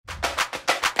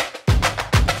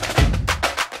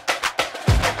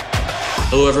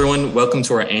Hello, everyone. Welcome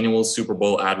to our annual Super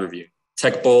Bowl ad review,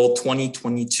 Tech Bowl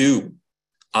 2022.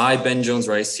 I, Ben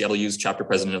Jones-Rice, Seattle U's chapter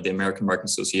president of the American Marketing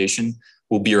Association,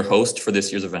 will be your host for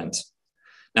this year's event.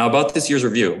 Now, about this year's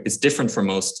review, it's different from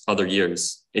most other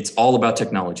years. It's all about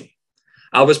technology.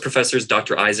 Alba's professors,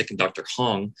 Dr. Isaac and Dr.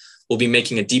 Hong, will be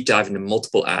making a deep dive into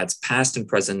multiple ads, past and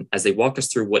present, as they walk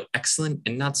us through what excellent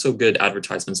and not so good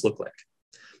advertisements look like.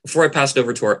 Before I pass it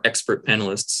over to our expert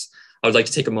panelists, I would like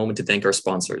to take a moment to thank our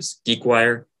sponsors,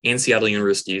 GeekWire and Seattle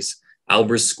University's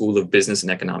Alba's School of Business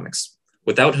and Economics,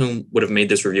 without whom would have made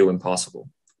this review impossible.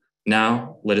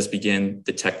 Now, let us begin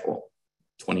the Tech Bowl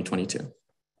 2022.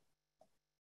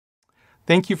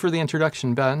 Thank you for the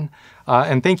introduction, Ben.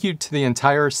 And thank you to the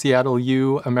entire Seattle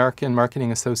U American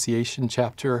Marketing Association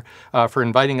chapter for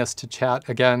inviting us to chat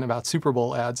again about Super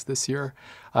Bowl ads this year.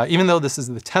 Even though this is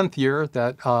the 10th year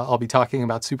that I'll be talking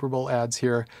about Super Bowl ads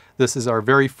here, this is our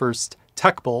very first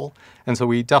Tech Bowl. And so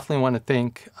we definitely want to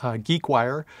thank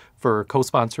GeekWire for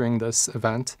co-sponsoring this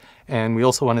event. And we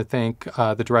also want to thank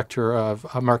the Director of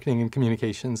Marketing and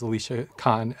Communications, Alicia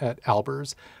Khan at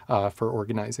Albers, for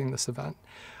organizing this event.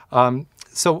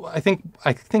 So I think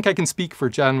I can speak for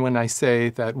Jen when I say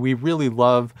that we really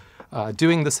love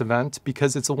doing this event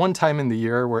because it's a one time in the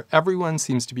year where everyone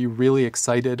seems to be really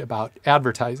excited about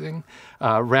advertising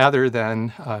rather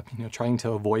than trying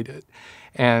to avoid it.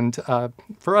 And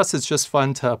for us, it's just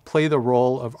fun to play the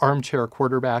role of armchair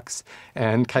quarterbacks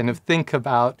and kind of think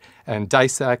about and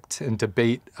dissect and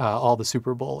debate all the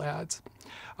Super Bowl ads.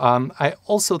 I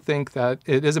also think that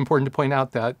it is important to point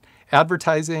out that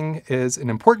advertising is an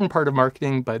important part of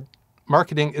marketing, but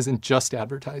marketing isn't just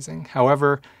advertising.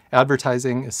 However,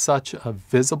 advertising is such a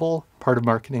visible part of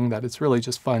marketing that it's really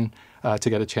just fun to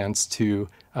get a chance to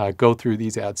go through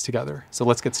these ads together. So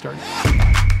let's get started.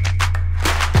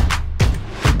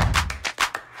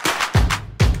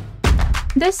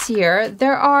 This year,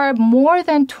 there are more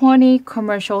than 20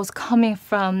 commercials coming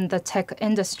from the tech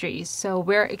industry. So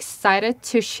we're excited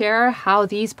to share how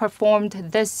these performed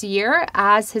this year,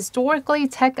 as historically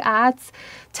tech ads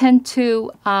tended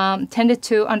to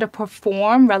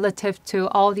underperform relative to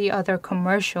all the other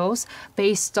commercials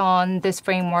based on this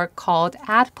framework called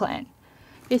ad plan.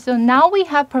 Okay, so now we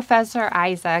have Professor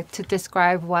Isaac to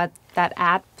describe what that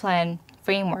ad plan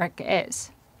framework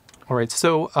is. All right,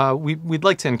 so we'd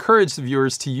like to encourage the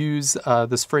viewers to use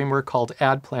this framework called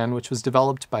Ad Plan, which was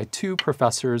developed by two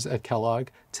professors at Kellogg,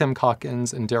 Tim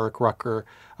Calkins and Derek Rucker,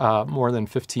 more than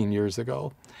 15 years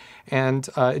ago. And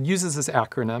it uses this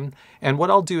acronym. And what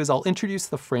I'll do is I'll introduce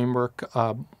the framework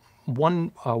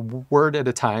one word at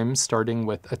a time, starting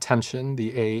with attention,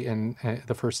 the A in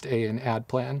the first A in ad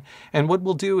plan. And what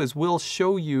we'll do is we'll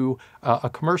show you a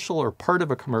commercial or part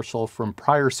of a commercial from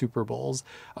prior Super Bowls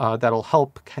that'll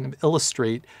help kind of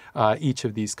illustrate each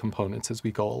of these components as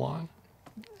we go along.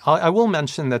 I will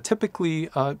mention that typically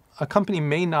a company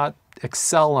may not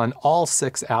excel on all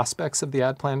 6 aspects of the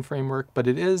ad plan framework, but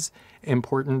it is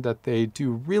important that they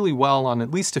do really well on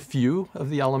at least a few of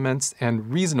the elements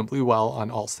and reasonably well on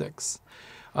all 6.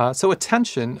 So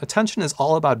attention is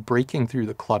all about breaking through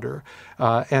the clutter.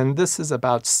 And this is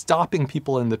about stopping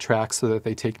people in the tracks so that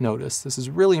they take notice. This is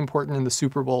really important in the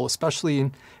Super Bowl,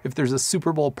 especially if there's a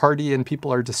Super Bowl party and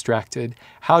people are distracted.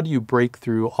 How do you break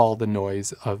through all the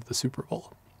noise of the Super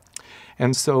Bowl?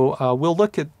 And so we'll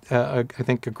look at, I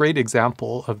think, a great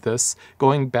example of this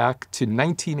going back to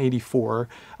 1984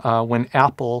 when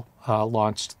Apple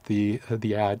launched the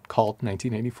ad called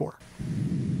 1984.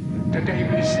 Today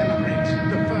we celebrate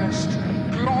the first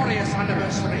glorious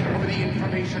anniversary of the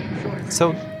information.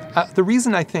 So the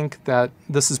reason I think that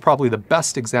this is probably the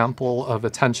best example of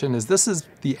attention is this is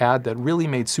the ad that really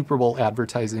made Super Bowl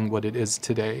advertising what it is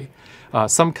today.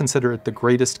 Some consider it the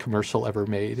greatest commercial ever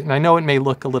made. And I know it may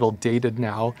look a little dated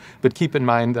now, but keep in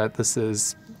mind that this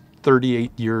is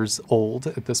 38 years old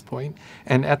at this point.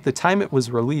 And at the time it was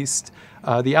released,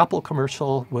 the Apple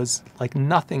commercial was like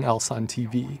nothing else on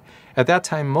TV. At that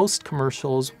time, most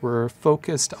commercials were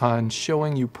focused on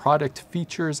showing you product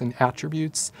features and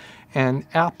attributes, and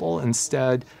Apple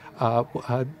instead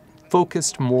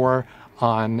focused more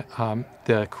on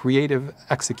the creative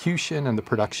execution and the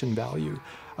production value.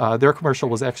 Their commercial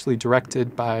was actually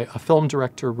directed by a film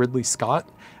director, Ridley Scott,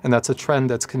 and that's a trend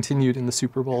that's continued in the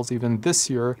Super Bowls. Even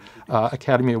this year,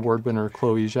 Academy Award winner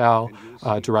Chloe Zhao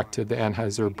directed the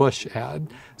Anheuser-Busch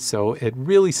ad. So it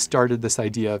really started this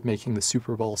idea of making the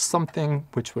Super Bowl something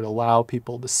which would allow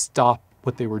people to stop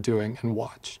what they were doing and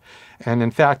watch. And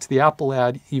in fact, the Apple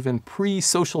ad, even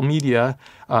pre-social media,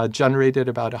 generated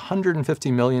about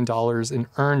 $150 million in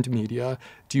earned media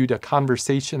due to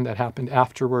conversation that happened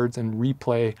afterwards and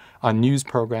replay on news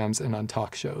programs and on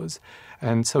talk shows.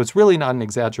 And so it's really not an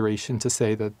exaggeration to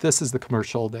say that this is the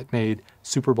commercial that made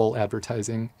Super Bowl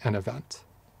advertising an event.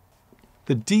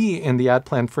 The D in the ad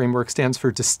plan framework stands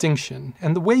for distinction.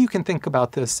 And the way you can think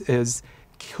about this is,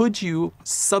 could you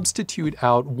substitute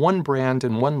out one brand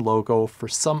and one logo for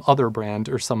some other brand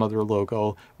or some other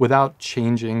logo without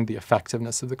changing the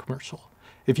effectiveness of the commercial?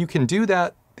 If you can do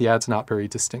that, the ad's not very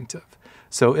distinctive.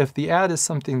 So if the ad is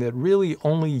something that really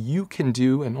only you can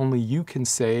do and only you can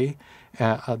say,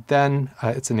 then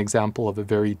it's an example of a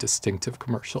very distinctive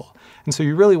commercial. And so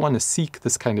you really want to seek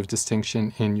this kind of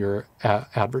distinction in your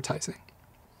advertising.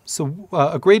 So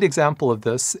a great example of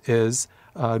this is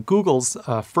Google's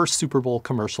first Super Bowl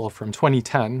commercial from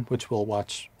 2010, which we'll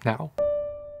watch now.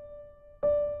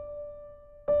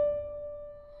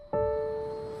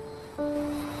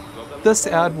 This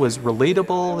ad was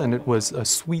relatable and it was a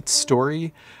sweet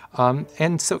story.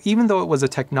 And so even though it was a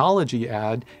technology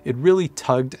ad, it really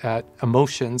tugged at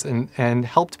emotions and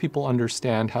helped people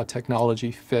understand how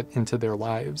technology fit into their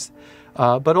lives.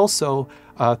 But also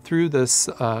through this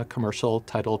commercial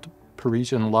titled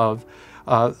Parisian Love,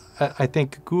 I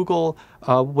think Google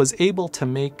was able to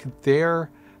make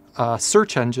their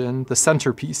search engine the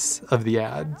centerpiece of the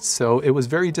ad. So it was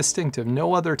very distinctive.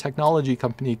 No other technology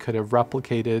company could have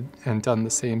replicated and done the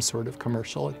same sort of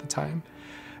commercial at the time.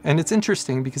 And it's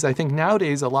interesting because I think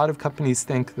nowadays a lot of companies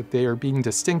think that they are being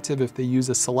distinctive if they use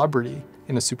a celebrity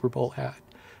in a Super Bowl ad.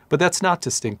 But that's not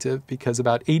distinctive because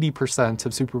about 80%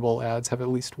 of Super Bowl ads have at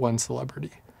least one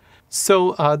celebrity.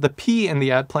 So the P in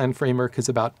the ad plan framework is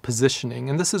about positioning.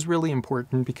 And this is really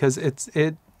important because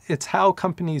it's how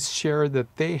companies share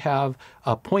that they have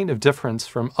a point of difference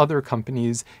from other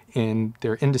companies in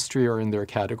their industry or in their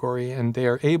category, and they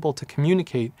are able to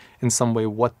communicate in some way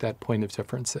what that point of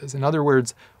difference is. In other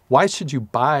words, why should you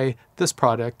buy this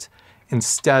product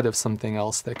instead of something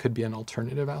else that could be an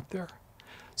alternative out there?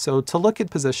 So to look at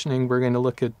positioning, we're going to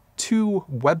look at two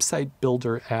website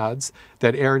builder ads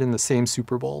that aired in the same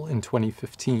Super Bowl in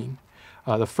 2015.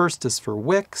 The first is for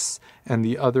Wix, and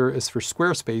the other is for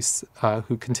Squarespace,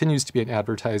 who continues to be an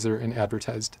advertiser and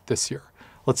advertised this year.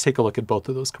 Let's take a look at both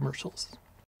of those commercials.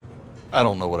 I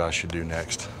don't know what I should do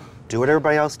next. Do what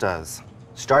everybody else does.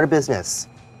 Start a business.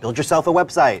 Build yourself a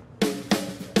website.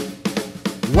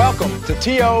 Welcome to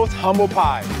T.O.'s Humble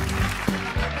Pie.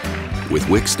 With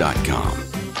Wix.com,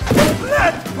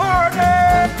 Let's party!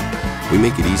 we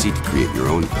make it easy to create your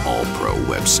own all-pro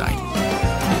website.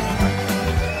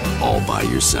 All by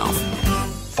yourself.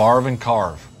 Farve and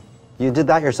carve. You did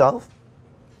that yourself?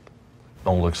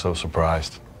 Don't look so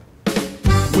surprised.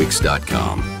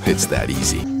 Wix.com, it's that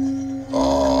easy.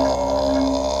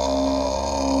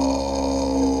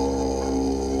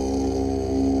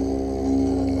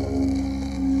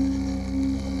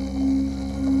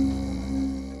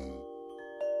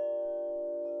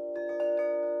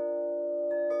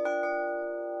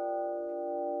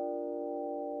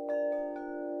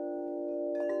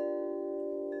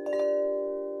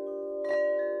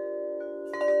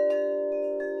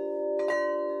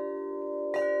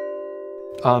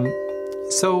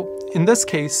 So in this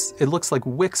case, it looks like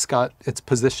Wix got its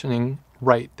positioning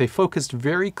right. They focused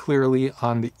very clearly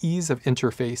on the ease of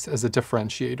interface as a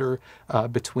differentiator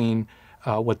between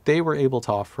what they were able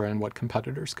to offer and what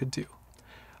competitors could do.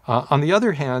 On the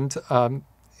other hand,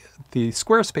 the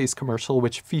Squarespace commercial,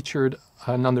 which featured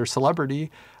another celebrity,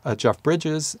 Jeff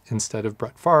Bridges, instead of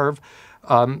Brett Favre,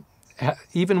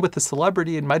 even with the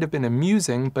celebrity, it might have been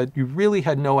amusing, but you really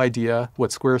had no idea what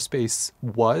Squarespace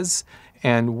was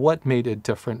and what made it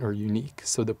different or unique.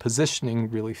 So the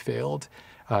positioning really failed,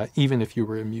 even if you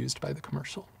were amused by the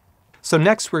commercial. So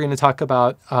next we're going to talk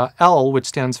about L, which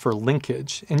stands for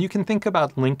linkage. And you can think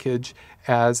about linkage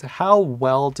as how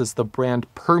well does the brand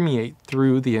permeate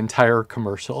through the entire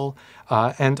commercial?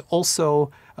 And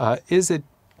also, is it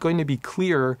going to be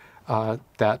clear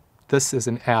that this is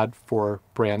an ad for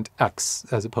brand X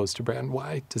as opposed to brand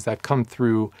Y? Does that come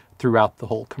through throughout the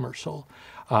whole commercial?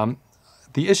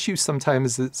 The issue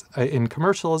sometimes is, in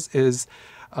commercials is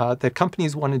that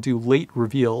companies want to do late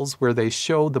reveals where they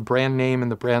show the brand name and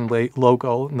the brand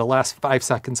logo in the last 5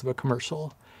 seconds of a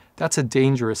commercial. That's a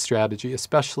dangerous strategy,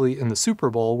 especially in the Super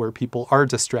Bowl where people are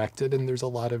distracted and there's a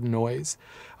lot of noise.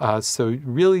 So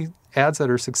really, ads that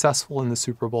are successful in the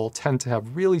Super Bowl tend to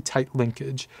have really tight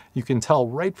linkage. You can tell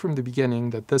right from the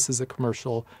beginning that this is a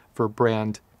commercial for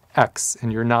brand X,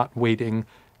 and you're not waiting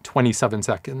 27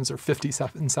 seconds or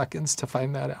 57 seconds to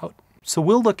find that out. So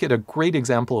we'll look at a great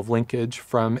example of linkage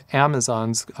from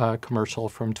Amazon's commercial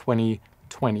from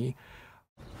 2020.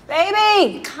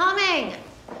 Baby! Coming!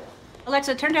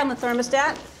 Alexa, turn down the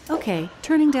thermostat. Okay,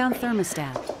 turning down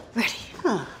thermostat. Ready.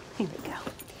 Huh, here we go.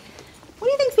 What do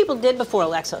you think people did before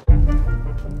Alexa?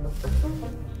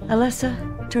 Alexa,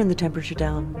 turn the temperature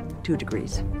down 2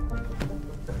 degrees.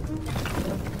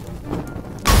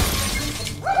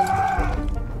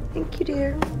 Thank you,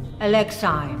 dear.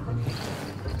 Alexa,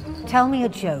 tell me a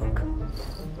joke.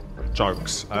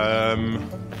 Jokes.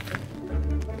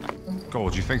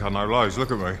 God, you think I know loads?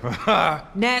 Look at me.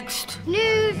 Next.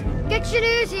 News! Get your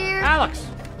news here! Alex,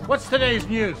 what's today's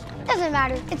news? Doesn't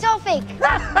matter. It's all fake.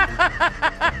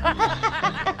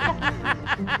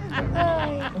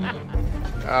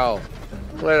 Al,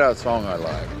 play that song I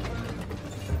like.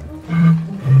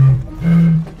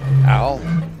 Al,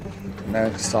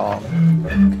 next song.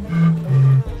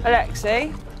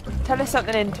 Alexei, tell us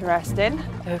something interesting.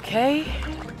 Okay.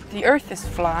 The Earth is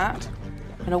flat,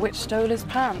 and a witch stole his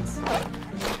pants.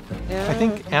 I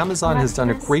think Amazon has done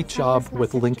a great job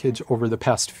with linkage over the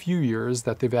past few years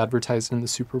that they've advertised in the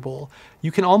Super Bowl.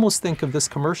 You can almost think of this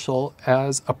commercial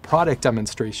as a product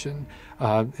demonstration.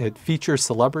 It features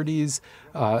celebrities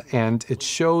and it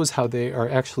shows how they are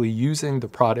actually using the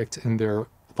product in their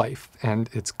life. And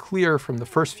it's clear from the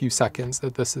first few seconds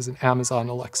that this is an Amazon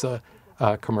Alexa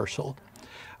commercial.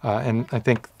 And I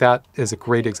think that is a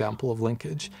great example of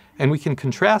linkage. And we can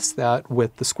contrast that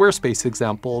with the Squarespace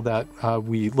example that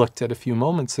we looked at a few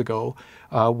moments ago,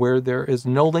 where there is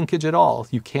no linkage at all.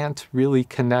 You can't really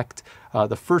connect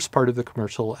the first part of the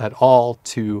commercial at all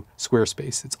to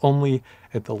Squarespace. It's only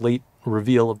at the late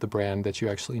reveal of the brand that you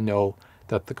actually know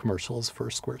that the commercial is for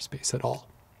Squarespace at all.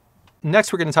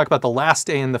 Next, we're going to talk about the last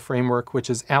A in the framework, which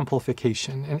is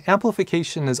amplification. And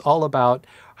amplification is all about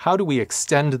how do we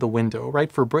extend the window,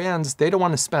 right? For brands, they don't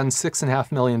want to spend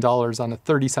 $6.5 million on a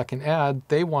 30-second ad.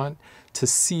 They want to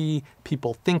see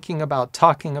people thinking about,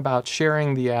 talking about,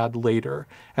 sharing the ad later.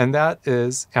 And that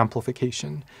is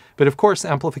amplification. But of course,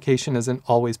 amplification isn't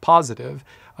always positive.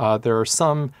 There are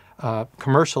some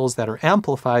commercials that are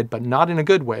amplified, but not in a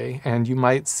good way, and you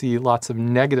might see lots of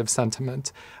negative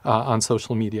sentiment on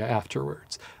social media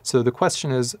afterwards. So the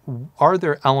question is, are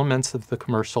there elements of the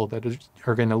commercial that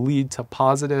are going to lead to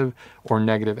positive or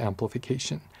negative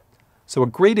amplification? So a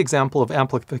great example of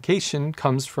amplification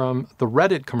comes from the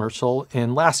Reddit commercial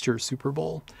in last year's Super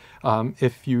Bowl.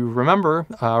 If you remember,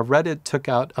 Reddit took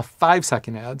out a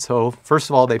 5-second ad. So first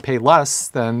of all, they pay less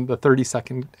than the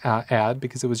 30-second ad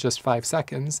because it was just 5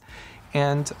 seconds.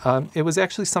 And it was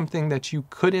actually something that you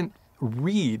couldn't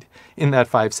read in that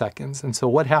 5 seconds. And so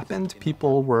what happened?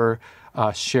 People were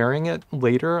sharing it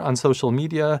later on social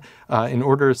media in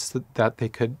order so that they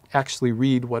could actually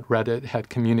read what Reddit had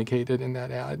communicated in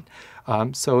that ad.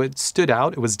 So it stood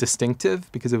out. It was distinctive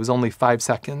because it was only 5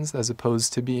 seconds as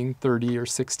opposed to being 30 or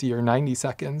 60 or 90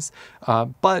 seconds.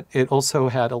 But it also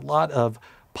had a lot of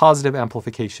positive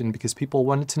amplification because people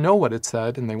wanted to know what it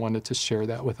said and they wanted to share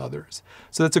that with others.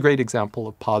 So that's a great example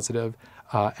of positive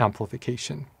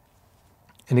amplification.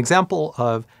 An example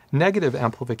of negative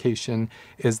amplification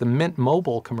is the Mint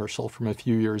Mobile commercial from a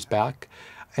few years back.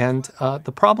 And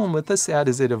the problem with this ad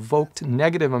is it evoked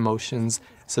negative emotions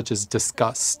such as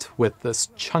disgust with this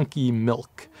chunky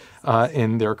milk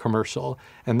in their commercial.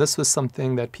 And this was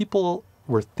something that people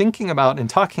were thinking about and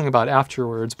talking about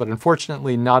afterwards, but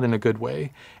unfortunately not in a good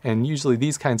way. And usually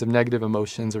these kinds of negative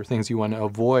emotions are things you want to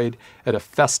avoid at a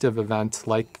festive event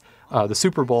like the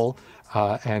Super Bowl,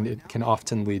 and it can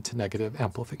often lead to negative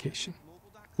amplification.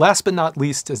 Last but not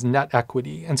least is net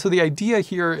equity. And so the idea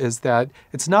here is that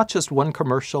it's not just one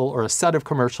commercial or a set of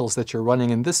commercials that you're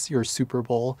running in this year's Super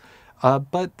Bowl,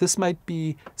 but this might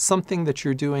be something that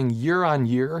you're doing year on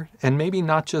year, and maybe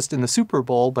not just in the Super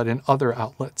Bowl, but in other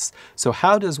outlets. So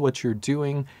how does what you're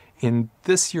doing in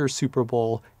this year's Super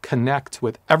Bowl connect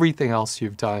with everything else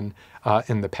you've done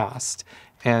in the past?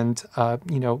 And,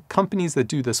 companies that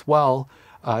do this well,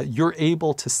 you're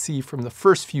able to see from the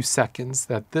first few seconds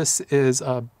that this is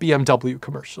a BMW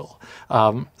commercial,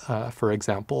 for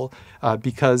example,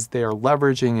 because they are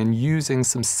leveraging and using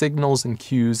some signals and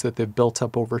cues that they've built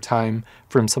up over time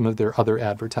from some of their other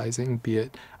advertising, be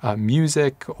it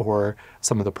music or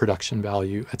some of the production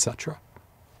value, etc.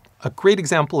 A great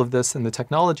example of this in the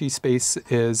technology space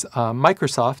is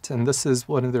Microsoft, and this is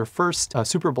one of their first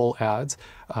Super Bowl ads,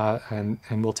 and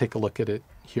we'll take a look at it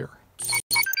here.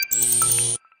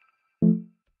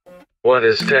 What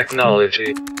is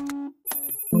technology?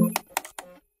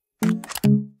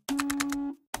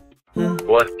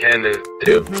 What can it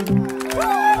do?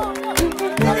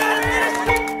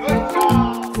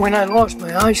 When I lost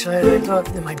my eyesight, I thought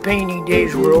that my painting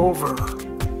days were over.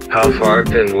 How far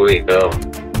can we go?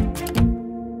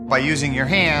 By using your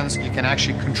hands, you can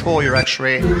actually control your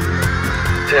X-ray.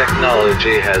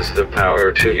 Technology has the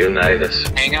power to unite us.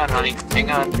 Hang on, honey.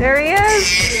 Hang on. There he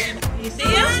is. You see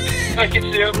him? I can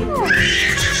see him.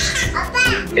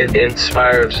 It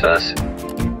inspires us.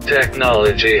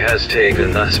 Technology has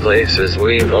taken us places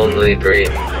we've only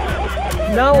dreamed.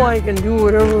 Now I can do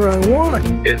whatever I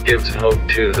want. It gives hope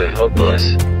to the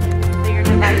hopeless. So your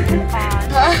device is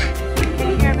on.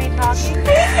 Can you hear me talking?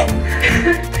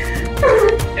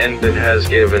 And it has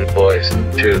given voice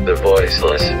to the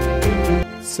voiceless.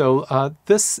 So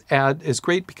this ad is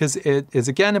great because it is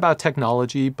again about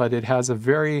technology, but it has a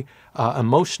very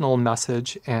emotional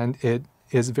message, and it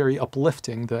is very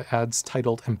uplifting. The ad's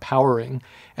titled Empowering.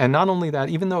 And not only that,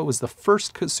 even though it was the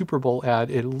first Super Bowl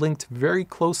ad, it linked very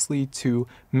closely to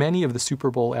many of the Super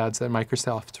Bowl ads that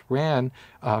Microsoft ran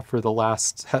for the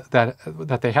last,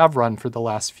 that they have run for the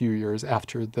last few years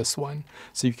after this one.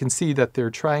 So you can see that they're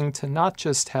trying to not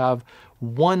just have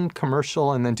one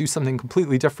commercial and then do something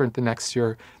completely different the next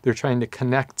year. They're trying to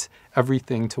connect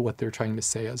everything to what they're trying to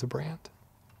say as a brand.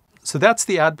 So that's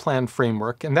the ad plan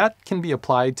framework, and that can be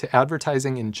applied to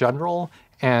advertising in general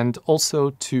and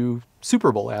also to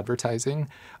Super Bowl advertising.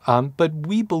 But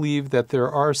we believe that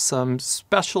there are some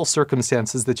special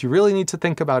circumstances that you really need to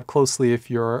think about closely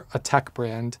if you're a tech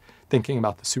brand thinking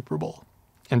about the Super Bowl.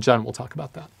 And Jen will talk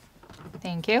about that.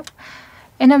 Thank you.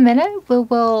 In a minute, we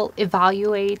will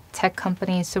evaluate tech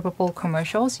companies' Super Bowl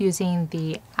commercials using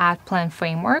the ad plan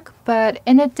framework. But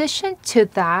in addition to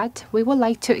that, we would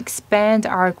like to expand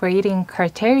our grading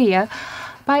criteria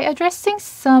by addressing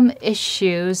some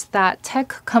issues that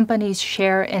tech companies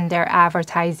share in their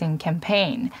advertising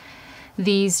campaign.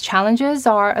 These challenges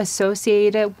are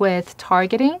associated with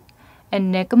targeting,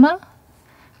 enigma,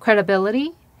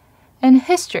 credibility, and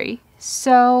history.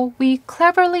 So we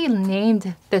cleverly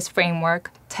named this framework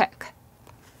Tech.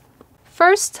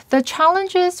 First, the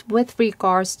challenges with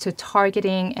regards to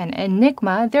targeting and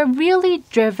enigma, they're really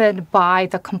driven by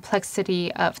the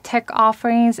complexity of tech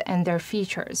offerings and their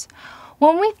features.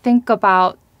 When we think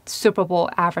about Super Bowl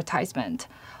advertisement,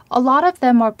 a lot of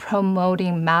them are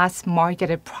promoting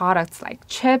mass-marketed products like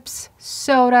chips,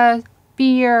 soda,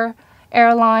 beer,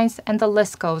 airlines, and the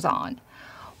list goes on.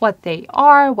 What they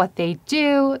are, what they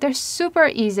do, they're super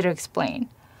easy to explain.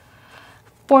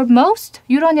 For most,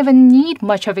 you don't even need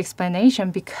much of explanation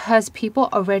because people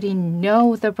already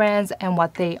know the brands and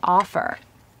what they offer.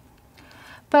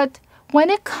 But when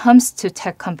it comes to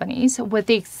tech companies, with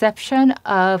the exception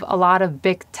of a lot of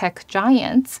big tech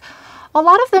giants, a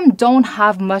lot of them don't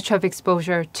have much of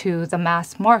exposure to the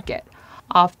mass market.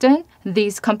 Often,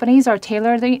 these companies are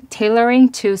tailoring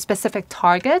to specific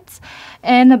targets,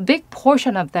 and a big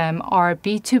portion of them are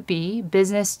B2B,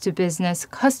 business-to-business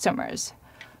customers.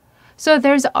 So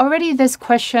there's already this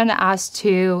question as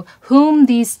to whom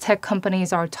these tech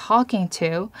companies are talking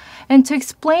to, and to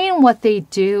explain what they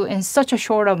do in such a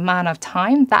short amount of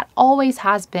time, that always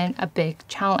has been a big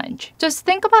challenge. Just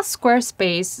think about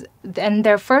Squarespace and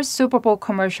their first Super Bowl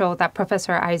commercial that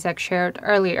Professor Isaac shared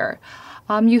earlier.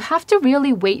 You have to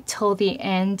really wait till the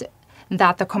end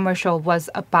that the commercial was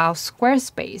about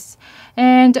Squarespace.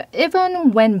 And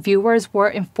even when viewers were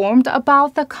informed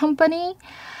about the company,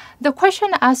 the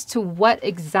question as to what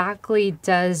exactly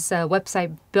does a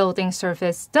website building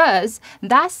service does,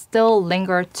 that still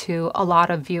lingered to a lot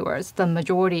of viewers, the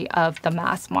majority of the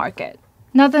mass market.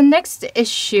 Now, the next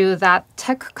issue that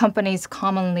tech companies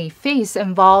commonly face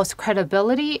involves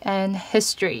credibility and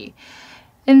history.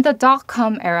 In the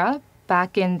dot-com era,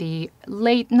 back in the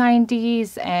late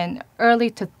 90s and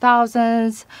early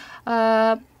 2000s,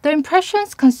 the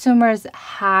impressions consumers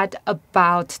had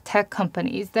about tech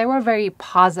companies, they were very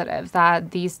positive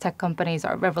that these tech companies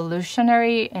are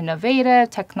revolutionary, innovative,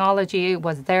 technology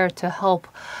was there to help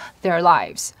their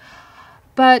lives.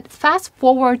 But fast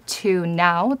forward to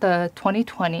now, the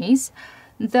 2020s,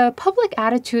 the public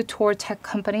attitude toward tech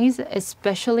companies,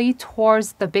 especially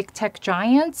towards the big tech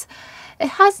giants, it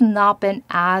has not been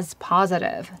as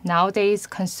positive. Nowadays,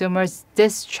 consumers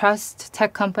distrust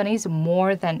tech companies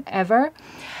more than ever.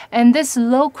 And this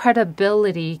low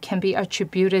credibility can be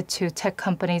attributed to tech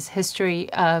companies'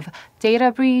 history of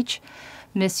data breach,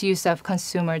 misuse of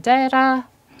consumer data,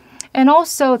 and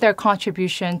also their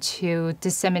contribution to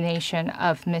dissemination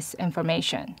of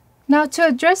misinformation. Now, to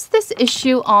address this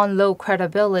issue on low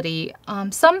credibility,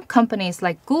 some companies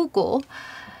like Google,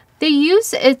 they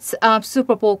use its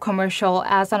Super Bowl commercial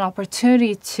as an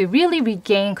opportunity to really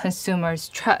regain consumers'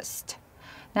 trust.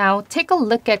 Now, take a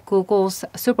look at Google's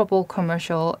Super Bowl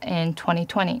commercial in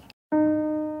 2020.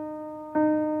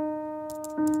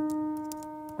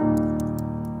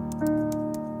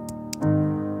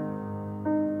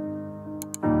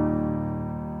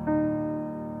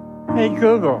 Hey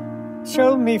Google,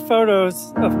 show me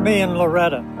photos of me and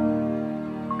Loretta.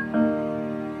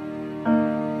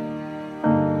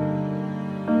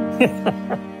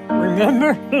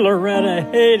 Remember? Loretta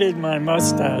hated my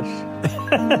mustache.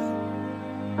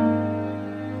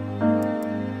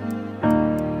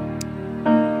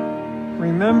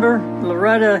 Remember?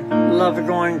 Loretta loved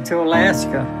going to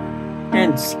Alaska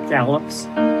and scallops.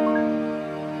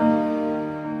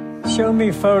 Show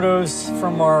me photos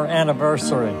from our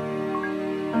anniversary.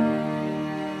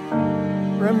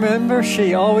 Remember,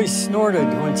 she always snorted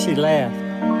when she laughed.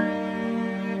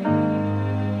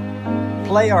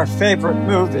 Play our favorite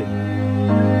movie.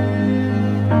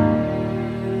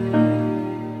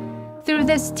 Through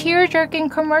this tear-jerking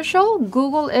commercial,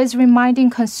 Google is reminding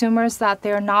consumers that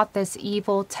they're not this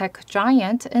evil tech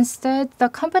giant. Instead, the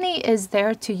company is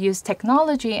there to use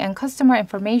technology and customer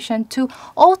information to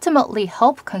ultimately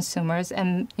help consumers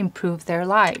and improve their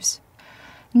lives.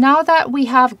 Now that we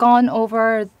have gone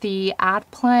over the ad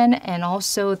plan and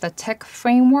also the tech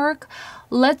framework,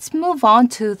 let's move on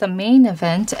to the main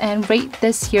event and rate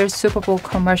this year's Super Bowl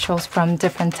commercials from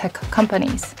different tech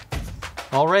companies.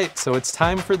 All right, so it's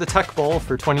time for the Tech Bowl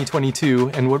for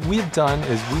 2022. And what we've done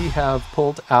is we have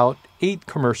pulled out 8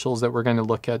 commercials that we're going to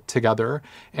look at together,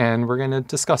 and we're going to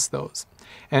discuss those.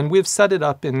 And we've set it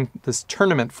up in this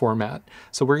tournament format.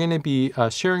 So we're going to be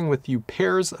sharing with you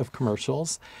pairs of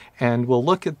commercials, and we'll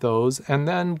look at those, and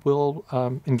then we'll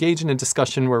engage in a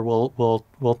discussion where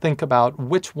we'll think about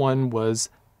which one was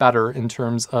better in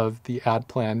terms of the ad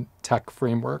plan tech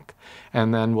framework.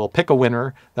 And then we'll pick a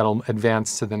winner that'll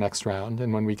advance to the next round.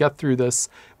 And when we get through this,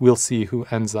 we'll see who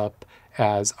ends up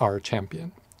as our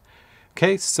champion.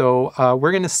 Okay, so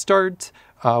we're going to start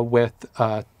with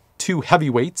 2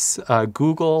 heavyweights,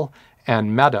 Google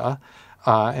and Meta,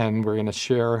 and we're going to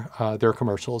share their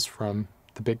commercials from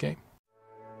the big game.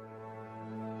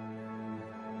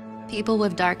 People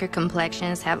with darker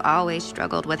complexions have always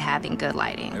struggled with having good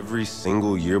lighting. Every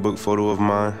single yearbook photo of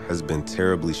mine has been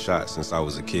terribly shot since I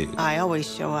was a kid. I always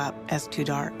show up as too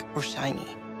dark or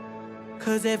shiny.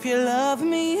 'Cause if you love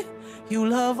me, you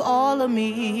love all of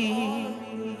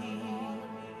me.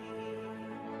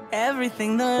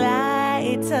 Everything the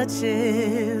light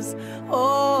touches,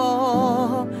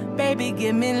 oh, baby,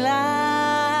 give me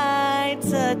light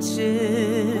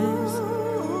touches.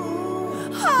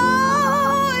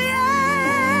 Oh,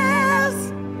 yes,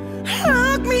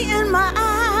 look me in my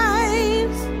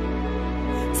eyes,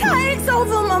 takes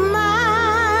over my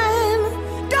mind.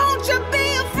 Don't you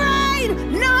be afraid,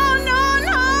 no, no,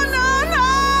 no, no, no.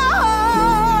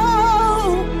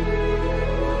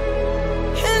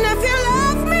 And if you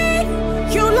love me,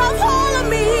 you love all of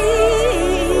me,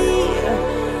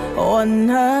 or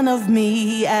none of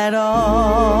me at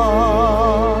all.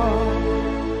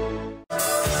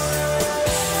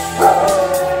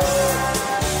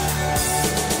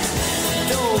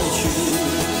 Don't you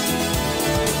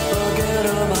forget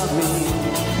about me.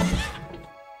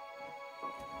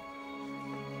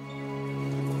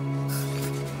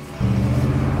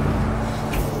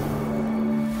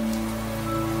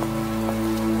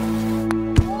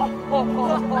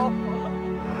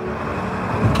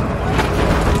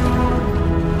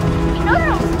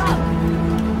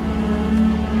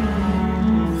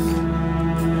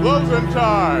 Closing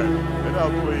time! Get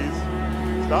out, please.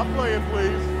 Stop playing,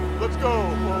 please. Let's go,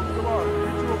 folks. Come on.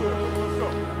 Reach over there. Let's go.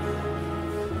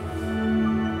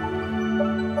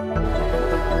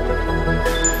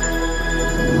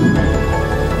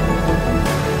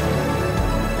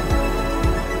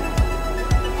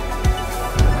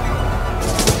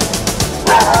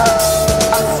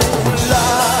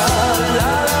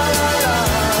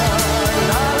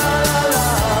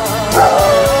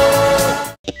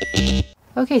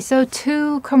 Okay, so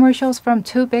 2 commercials from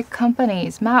 2 big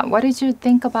companies. Matt, what did you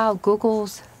think about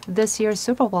Google's this year's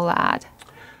Super Bowl ad?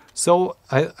 So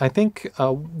I think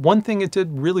one thing it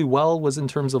did really well was in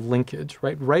terms of linkage,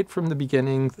 right? Right from the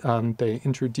beginning, they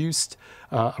introduced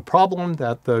a problem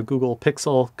that the Google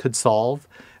Pixel could solve,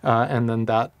 and then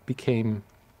that became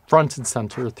front and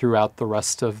center throughout the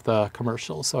rest of the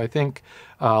commercial. So I think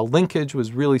linkage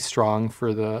was really strong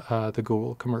for the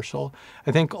Google commercial.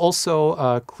 I think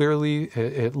also clearly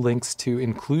it links to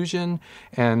inclusion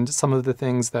and some of the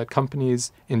things that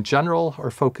companies in general are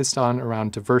focused on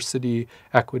around diversity,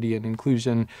 equity, and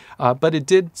inclusion. But it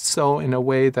did so in a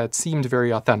way that seemed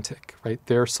very authentic, right?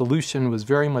 Their solution was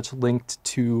very much linked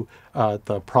to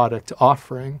the product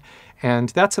offering. And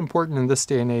that's important in this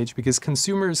day and age because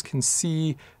consumers can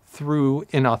see through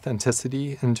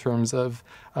inauthenticity in terms of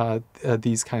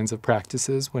these kinds of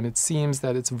practices when it seems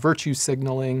that it's virtue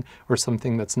signaling or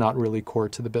something that's not really core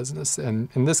to the business. And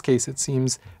in this case, it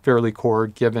seems fairly core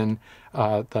given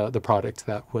the product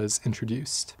that was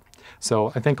introduced.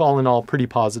 So I think all in all, pretty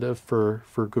positive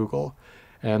for Google.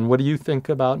 And what do you think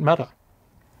about Meta?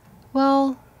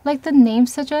 Well, like the name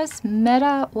suggests,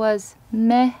 Meta was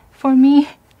meh for me.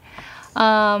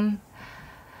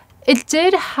 It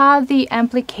did have the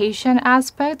amplification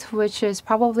aspect, which is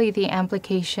probably the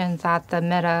amplification that the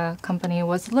Meta company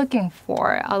was looking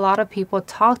for. A lot of people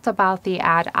talked about the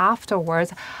ad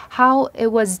afterwards, how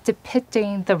it was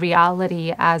depicting the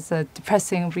reality as a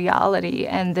depressing reality,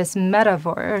 and this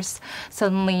metaverse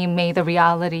suddenly made the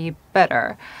reality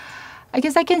better. I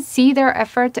guess I can see their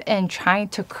effort in trying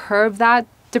to curb that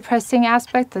depressing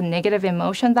aspect, the negative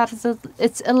emotion that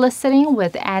it's eliciting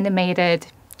with animated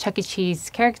Chuck E.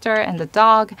 Cheese character and the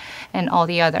dog and all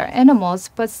the other animals,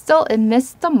 but still it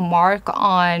missed the mark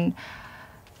on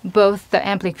both the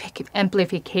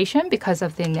amplification because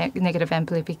of the negative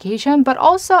amplification, but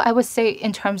also I would say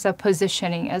in terms of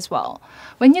positioning as well.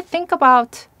 When you think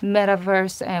about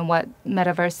metaverse and what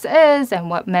metaverse is and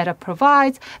what Meta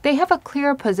provides, they have a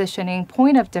clear positioning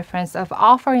point of difference of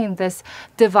offering this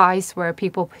device where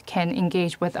people can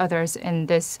engage with others in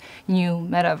this new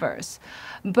metaverse.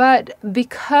 But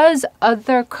because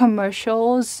other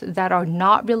commercials that are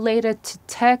not related to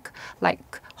tech,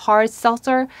 like hard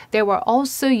seltzer, they were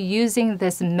also using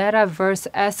this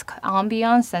metaverse-esque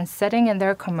ambiance and setting in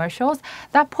their commercials.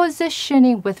 That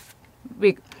positioning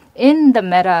in the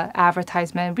Meta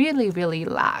advertisement really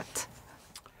lacked.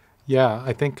 Yeah,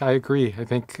 I think I agree. I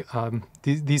think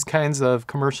these kinds of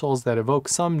commercials that evoke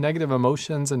some negative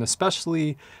emotions, and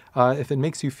especially if it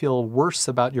makes you feel worse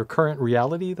about your current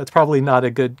reality, that's probably not a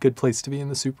good place to be in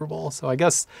the Super Bowl. So I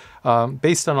guess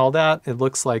based on all that, it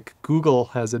looks like Google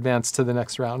has advanced to the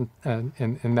next round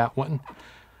in that one.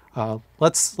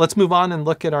 Let's move on and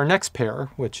look at our next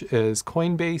pair, which is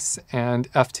Coinbase and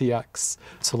FTX.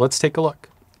 So let's take a look.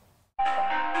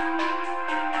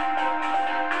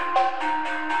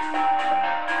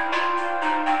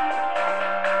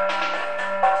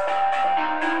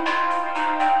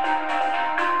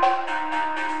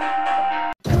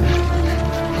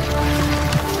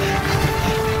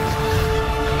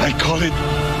 I call it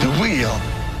the wheel.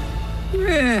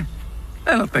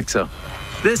 I don't think so.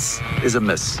 This is a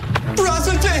miss.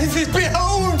 Brother David,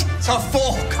 behold! It's a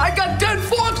fork! I got 10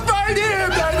 forks right here,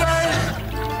 baby!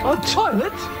 A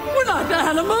toilet? We're not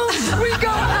animals. We go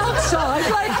outside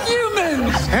like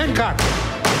humans. Hancock!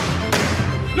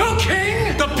 No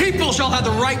king! The people shall have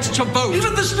the right to vote.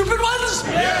 Even the stupid ones?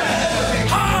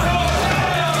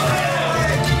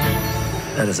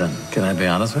 Edison, can I be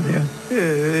honest with you?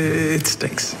 It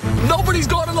stinks. Nobody's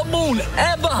going to the moon,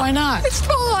 ever! Why not? It's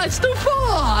far! It's too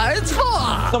far! It's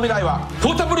far! の未来は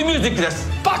ポータブルミュージックで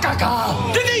す。バカ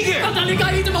か！出て行け！バタリ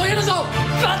がいてもいるぞ！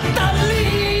バタ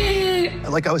リ！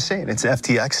 Like I was saying, it's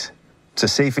FTX. It's a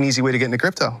safe and easy way to get into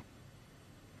crypto.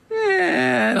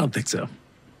 I don't think so.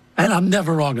 And I'm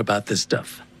never wrong about this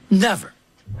stuff. Never.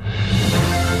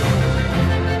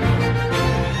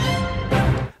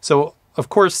 So, of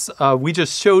course, we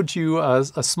just showed you a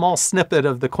small snippet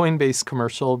of the Coinbase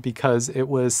commercial because it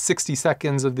was 60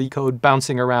 seconds of the code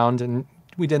bouncing around, and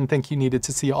we didn't think you needed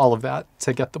to see all of that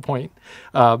to get the point.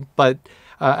 But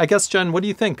I guess, Jen, what do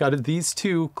you think? Out of these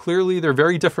two, clearly they're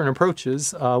very different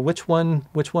approaches. Which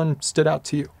one stood out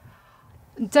to you?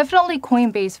 Definitely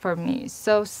Coinbase for me.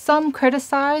 So some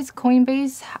criticize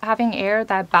Coinbase having aired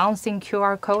that bouncing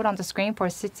QR code on the screen for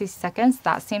 60 seconds.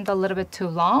 That seemed a little bit too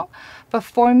long. But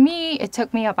for me, it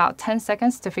took me about 10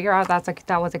 seconds to figure out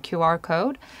that was a QR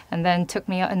code. And then took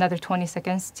me another 20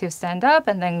 seconds to stand up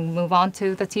and then move on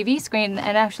to the TV screen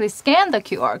and actually scan the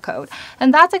QR code.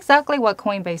 And that's exactly what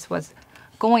Coinbase was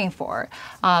going for.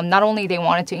 Not only they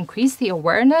wanted to increase the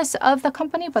awareness of the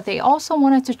company, but they also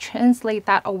wanted to translate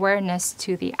that awareness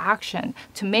to the action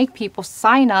to make people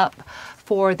sign up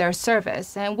for their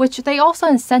service, and which they also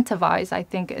incentivize, I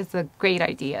think is a great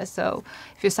idea. So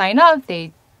if you sign up,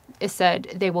 it said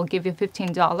they will give you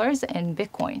 $15 in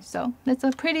Bitcoin. So it's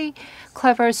a pretty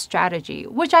clever strategy,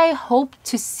 which I hope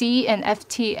to see in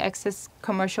FTX's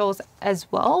commercials as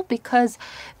well, because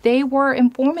they were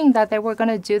informing that they were going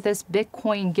to do this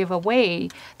Bitcoin giveaway.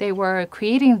 They were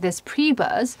creating this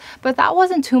pre-buzz, but that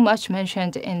wasn't too much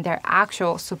mentioned in their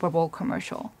actual Super Bowl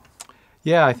commercial.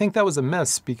 Yeah, I think that was a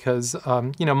miss because,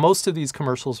 most of these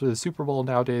commercials for the Super Bowl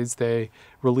nowadays, they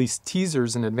release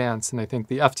teasers in advance. And I think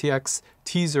the FTX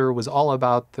teaser was all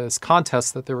about this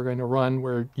contest that they were going to run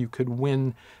where you could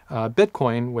win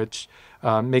Bitcoin, which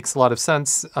Makes a lot of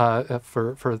sense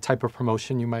for the type of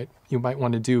promotion you might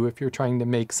want to do if you're trying to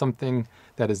make something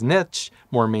that is niche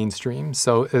more mainstream.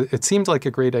 So it seemed like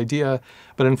a great idea,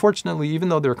 but unfortunately, even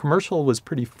though their commercial was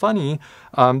pretty funny,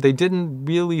 they didn't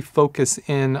really focus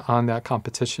in on that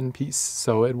competition piece.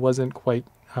 So it wasn't quite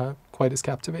as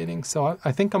captivating. So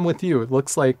I think I'm with you. It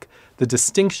looks like the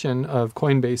distinction of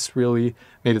Coinbase really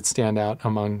made it stand out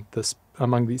among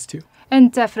these two.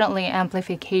 And definitely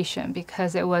amplification,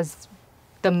 because it was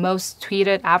the most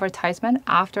tweeted advertisement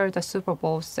after the Super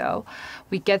Bowl. So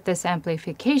we get this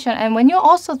amplification. And when you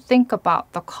also think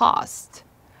about the cost,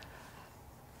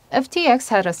 FTX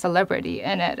had a celebrity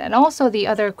in it, and also the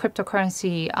other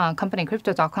cryptocurrency company,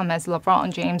 Crypto.com, has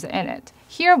LeBron James in it.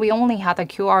 Here, we only had the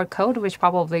QR code, which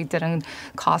probably didn't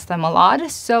cost them a lot.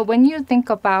 So when you think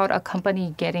about a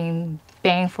company getting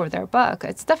bang for their buck,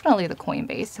 it's definitely the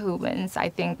Coinbase who wins, I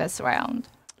think, this round.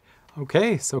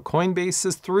 Okay, so Coinbase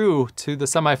is through to the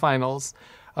semifinals.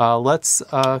 Let's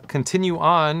continue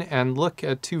on and look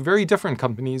at two very different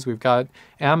companies. We've got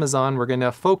Amazon. We're going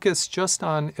to focus just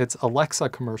on its Alexa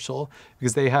commercial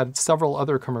because they had several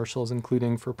other commercials,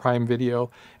 including for Prime Video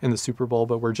in the Super Bowl,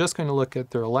 but we're just going to look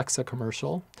at their Alexa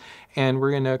commercial. And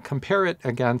we're going to compare it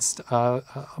against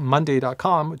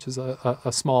Monday.com, which is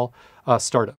a small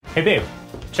startup. Hey, babe,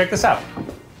 check this out.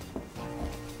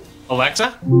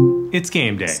 Alexa, it's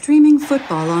game day. Streaming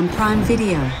football on Prime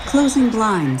Video, closing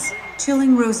blinds,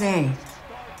 chilling rosé.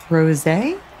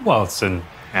 Rosé? Well, it's an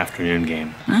afternoon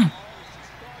game. Oh.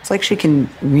 It's like she can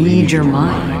read your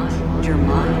mind. Your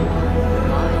mind.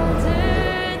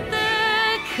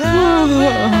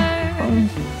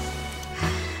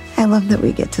 I love that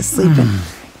we get to sleep in.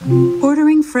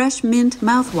 Ordering fresh mint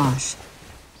mouthwash.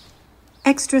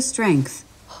 Extra strength.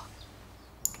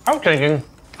 I was thinking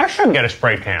I should get a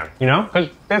spray tan, you know, because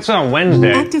that's on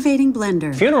Wednesday. Activating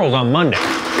blender. Funeral's on Monday.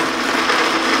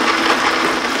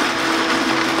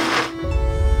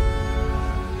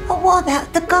 What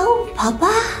about the gold,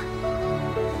 Papa?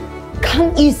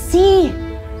 Can't you see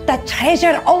that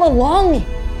treasure all along?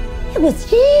 It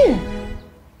was you.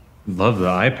 Love the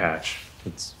eye patch.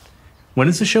 When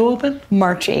does the show open?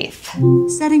 March 8th.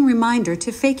 Setting reminder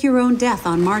to fake your own death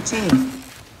on March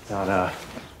 8th.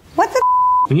 What the?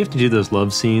 When you have to do those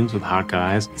love scenes with hot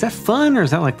guys, is that fun or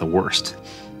is that like the worst?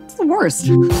 It's the worst.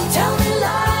 Tell me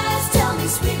lies, tell me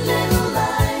sweet little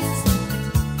lies.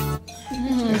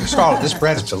 Scarlett, this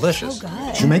bread is delicious.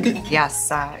 Did you make it?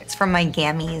 Yes, it's from my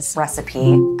Gammy's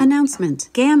recipe. Announcement.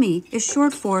 Gammy is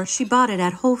short for she bought it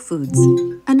at Whole Foods.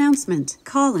 Announcement.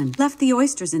 Colin left the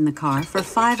oysters in the car for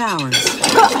 5 hours.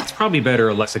 It's probably better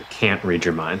Alexa can't read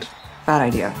your mind. Bad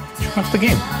idea. What's the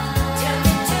game?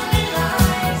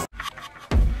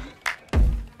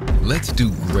 Let's do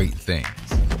great things.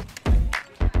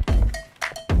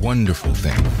 Wonderful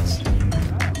things.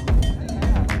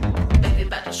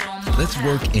 Let's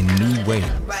work in new ways.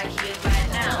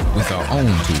 With our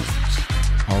own tools,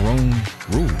 our own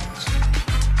rules.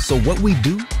 So what we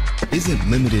do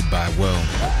isn't limited by, well,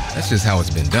 that's just how it's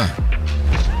been done.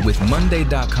 With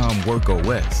Monday.com Work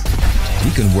OS,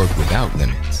 we can work without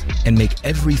limits and make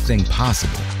everything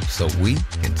possible so we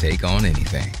can take on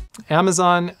anything.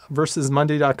 Amazon versus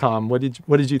Monday.com. What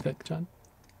did you think, John?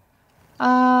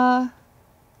 I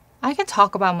can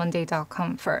talk about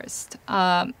Monday.com first.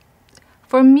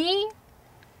 For me,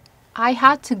 I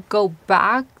had to go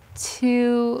back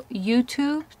to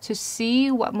YouTube to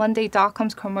see what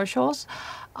Monday.com's commercials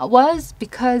was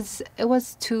because it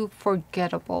was too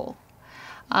forgettable.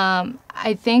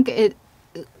 I think it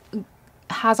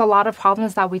has a lot of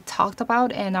problems that we talked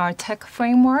about in our tech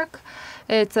framework.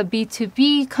 It's a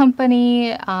B2B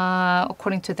company,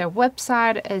 according to their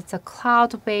website. It's a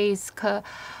cloud-based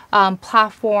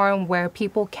platform where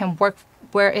people can work,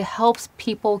 where it helps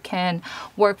people can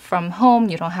work from home.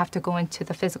 You don't have to go into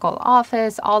the physical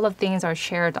office. All of things are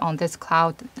shared on this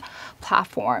cloud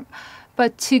platform.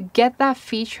 But to get that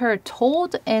feature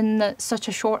told in such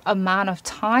a short amount of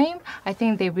time, I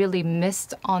think they really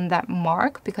missed on that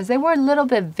mark because they were a little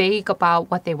bit vague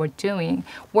about what they were doing.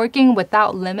 Working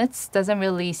without limits doesn't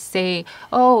really say,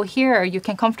 oh, here, you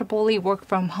can comfortably work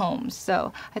from home.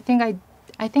 So I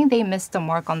think they missed the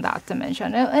mark on that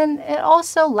dimension. And it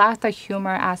also lacked the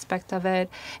humor aspect of it.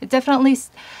 It definitely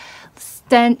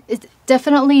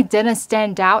didn't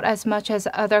stand out as much as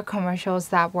other commercials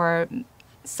that were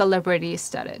celebrity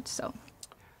studded. So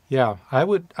yeah, I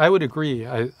would agree.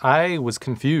 I was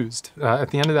confused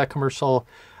at the end of that commercial.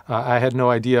 I had no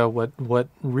idea what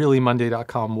really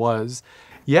Monday.com was.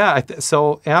 Yeah,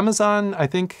 so Amazon, I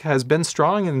think, has been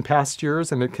strong in past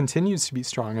years, and it continues to be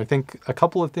strong. I think a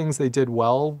couple of things they did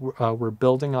well were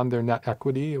building on their net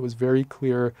equity. It was very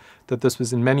clear that this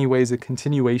was in many ways a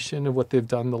continuation of what they've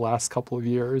done the last couple of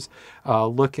years,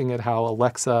 looking at how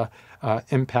Alexa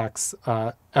impacts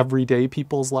everyday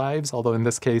people's lives, although in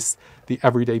this case, the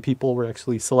everyday people were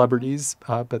actually celebrities,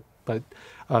 but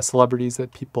celebrities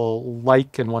that people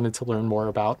like and wanted to learn more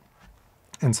about.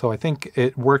 And so I think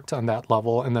it worked on that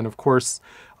level. And then, of course,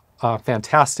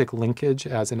 fantastic linkage,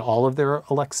 as in all of their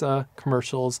Alexa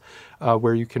commercials,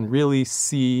 where you can really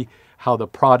see how the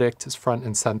product is front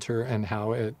and center and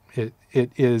how it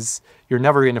is, you're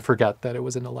never going to forget that it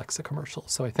was an Alexa commercial.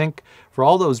 So I think for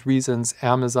all those reasons,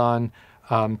 Amazon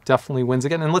definitely wins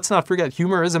again. And let's not forget,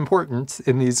 humor is important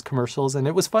in these commercials, and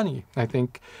it was funny. I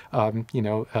think,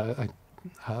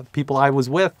 people I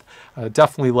was with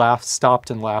definitely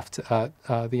stopped and laughed at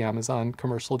the Amazon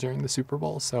commercial during the Super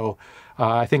Bowl. So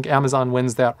I think Amazon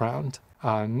wins that round.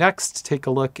 Next, take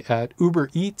a look at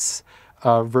Uber Eats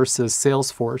versus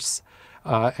Salesforce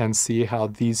and see how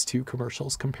these two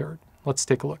commercials compared. Let's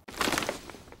take a look.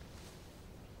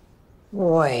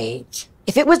 Wait,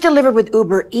 if it was delivered with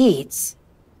Uber Eats,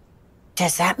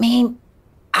 does that mean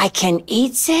I can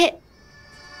eat it?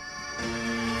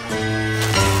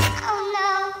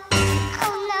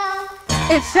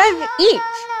 It says eat.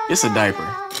 It's a diaper.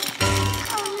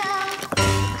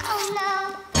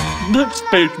 This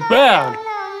tastes bad.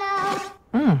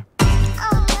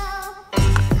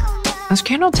 This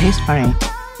candle tastes funny.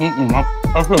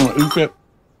 I couldn't eat it.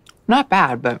 Not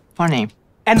bad, but funny.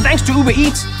 And thanks to Uber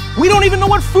Eats, we don't even know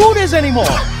what food is anymore.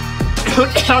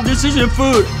 This isn't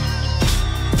food.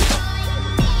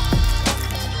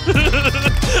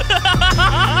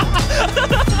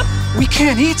 We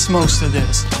can't eat most of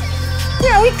this.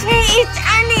 Yeah, we can't eat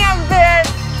any of this.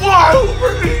 Why,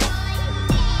 Uber Eats?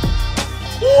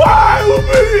 Why,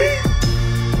 Uber Eats?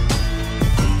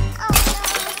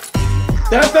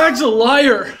 That bag's a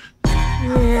liar.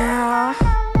 Yeah,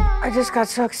 I just got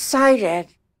so excited.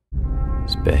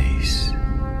 Space,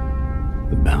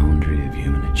 the boundary of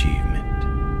human achievement,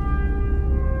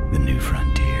 the new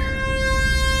frontier.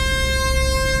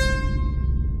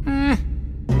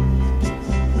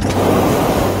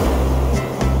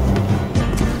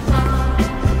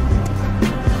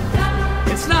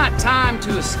 It's not time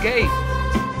to escape.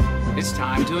 It's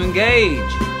time to engage.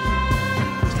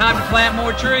 It's time to plant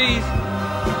more trees.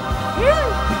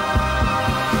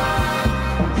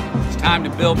 It's time to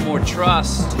build more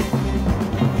trust.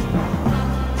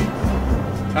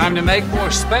 Time to make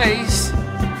more space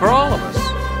for all of us.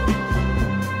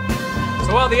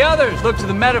 So while the others look to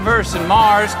the metaverse and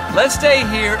Mars, let's stay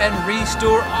here and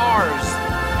restore ours.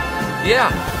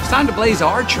 Yeah, it's time to blaze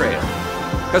our trail.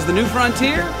 Because the new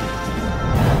frontier,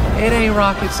 it ain't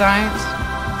rocket science.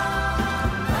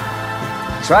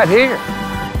 It's right here.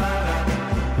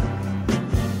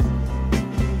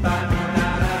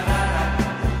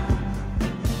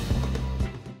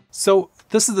 So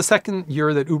this is the second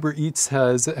year that Uber Eats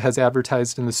has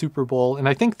advertised in the Super Bowl, and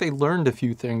I think they learned a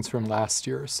few things from last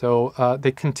year. So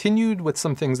they continued with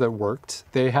some things that worked.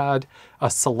 They had a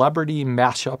celebrity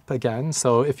mashup again.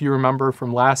 So if you remember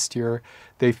from last year,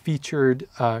 they featured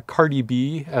Cardi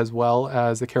B as well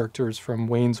as the characters from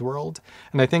Wayne's World.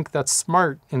 And I think that's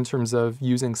smart in terms of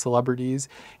using celebrities,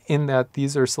 in that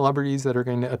these are celebrities that are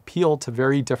going to appeal to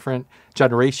very different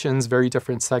generations, very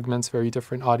different segments, very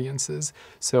different audiences.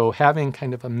 So having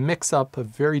kind of a mix-up of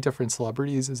very different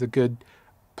celebrities is a good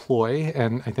ploy,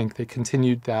 and I think they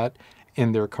continued that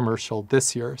in their commercial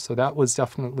this year. So that was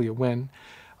definitely a win.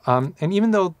 And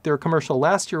even though their commercial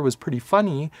last year was pretty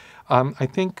funny, I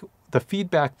think the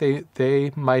feedback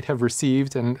they might have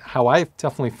received, and how I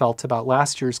definitely felt about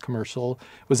last year's commercial,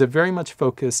 was it very much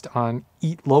focused on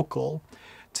eat local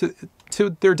to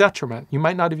their detriment. You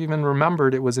might not have even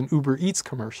remembered it was an Uber Eats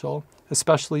commercial,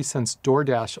 especially since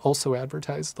DoorDash also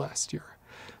advertised last year.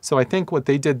 So I think what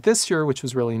they did this year, which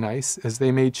was really nice, is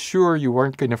they made sure you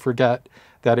weren't going to forget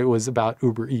that it was about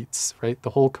Uber Eats, right?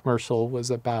 The whole commercial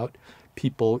was about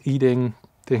people eating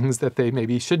things that they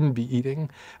maybe shouldn't be eating.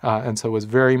 And so it was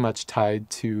very much tied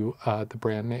to the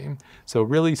brand name. So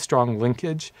really strong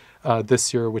linkage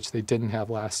this year, which they didn't have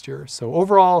last year. So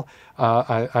overall,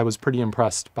 I was pretty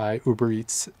impressed by Uber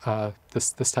Eats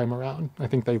this time around. I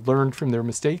think they learned from their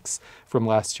mistakes from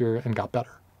last year and got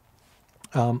better.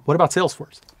 What about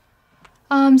Salesforce?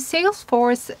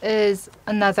 Salesforce is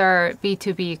another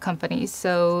B2B company,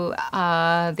 so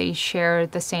they share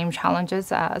the same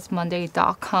challenges as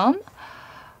Monday.com.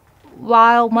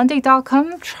 While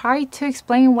Monday.com tried to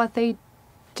explain what they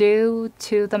do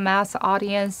to the mass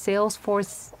audience,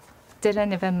 Salesforce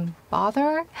didn't even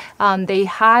bother. They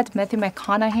had Matthew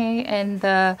McConaughey in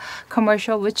the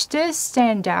commercial, which did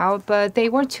stand out, but they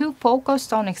were too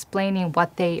focused on explaining what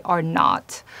they are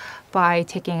not by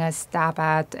taking a stab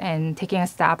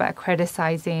at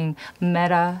criticizing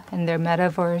Meta and their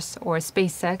metaverse, or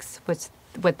SpaceX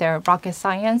with their rocket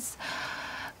science.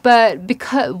 But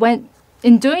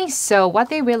in doing so, what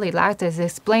they really lacked is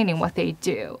explaining what they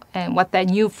do and what that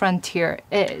new frontier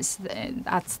is. And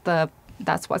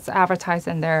that's what's advertised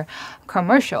in their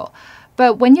commercial.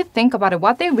 But when you think about it,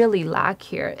 what they really lack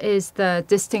here is the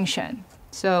distinction.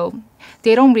 So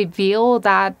they don't reveal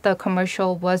that the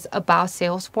commercial was about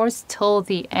Salesforce till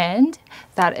the end,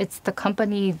 that it's the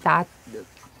company that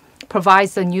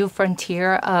provides the new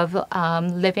frontier of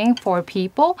living for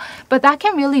people. But that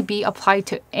can really be applied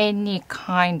to any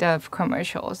kind of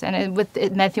commercials. And with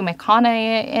Matthew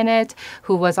McConaughey in it,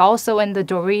 who was also in the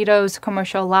Doritos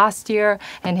commercial last year,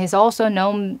 and he's also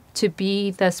known to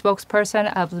be the spokesperson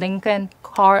of Lincoln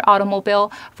automobile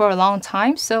for a long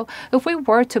time. So if we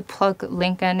were to plug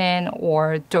Lincoln in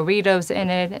or Doritos in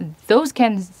it, those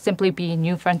can simply be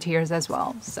new frontiers as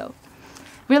well. So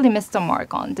really missed the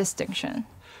mark on distinction.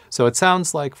 So it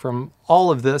sounds like from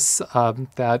all of this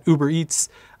that Uber Eats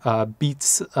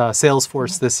beats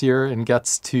Salesforce this year and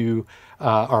gets to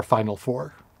our final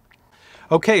four.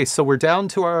 Okay, so we're down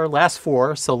to our last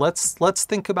four. So let's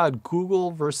think about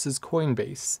Google versus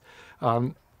Coinbase.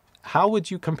 How would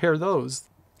you compare those?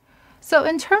 So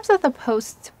in terms of the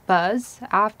post-buzz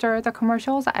after the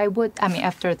commercials,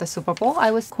 after the Super Bowl,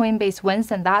 Coinbase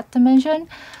wins in that dimension.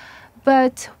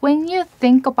 But when you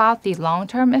think about the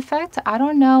long-term effect, I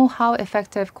don't know how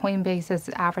effective Coinbase's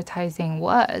advertising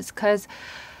was, because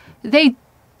they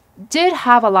did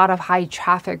have a lot of high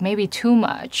traffic, maybe too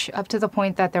much, up to the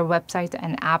point that their website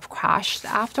and app crashed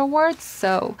afterwards.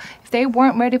 So if they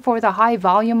weren't ready for the high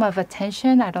volume of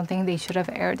attention, I don't think they should have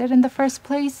aired it in the first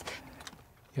place.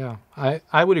 Yeah,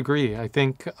 I would agree. I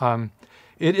think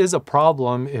it is a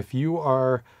problem if you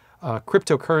are a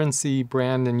cryptocurrency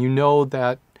brand and you know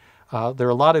that there are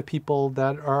a lot of people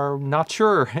that are not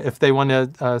sure if they want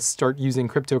to start using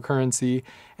cryptocurrency,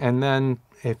 and then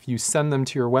if you send them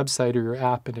to your website or your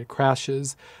app and it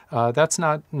crashes, that's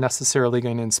not necessarily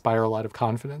going to inspire a lot of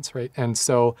confidence, right? And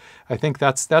so I think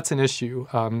that's an issue.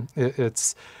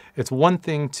 It's one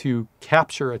thing to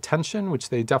capture attention, which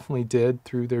they definitely did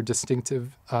through their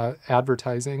distinctive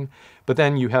advertising, but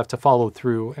then you have to follow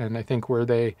through. And I think where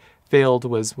they failed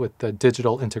was with the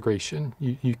digital integration.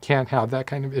 You can't have that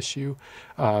kind of issue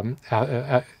in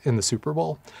the Super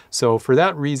Bowl. So for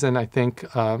that reason, I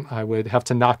think I would have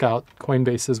to knock out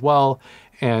Coinbase as well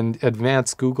and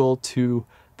advance Google to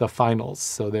the finals.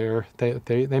 So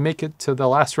they make it to the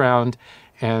last round,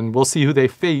 and we'll see who they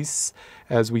face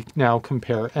as we now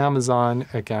compare Amazon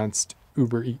against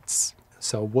Uber Eats.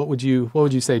 So what would you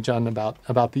say, John,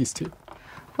 about these two?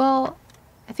 Well,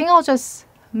 I think I'll just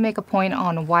make a point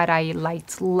on what I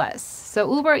liked less.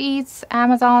 So Uber Eats,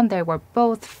 Amazon, they were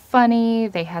both funny.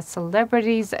 They had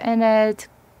celebrities in it,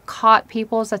 caught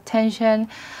people's attention.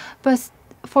 But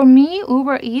for me,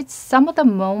 Uber Eats, some of the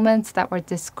moments that were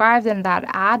described in that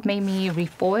ad made me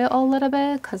recoil a little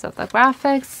bit because of the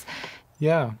graphics.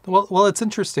 Yeah, well, it's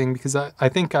interesting because I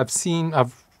think I've seen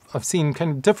kind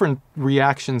of different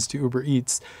reactions to Uber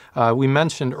Eats. We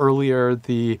mentioned earlier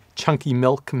the Chunky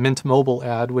Milk Mint Mobile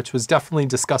ad, which was definitely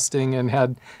disgusting and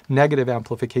had negative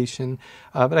amplification.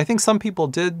 But I think some people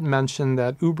did mention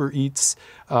that Uber Eats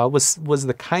was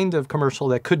the kind of commercial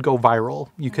that could go viral.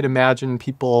 You could imagine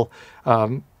people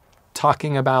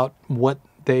talking about what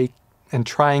they and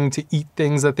trying to eat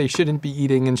things that they shouldn't be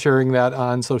eating and sharing that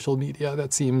on social media.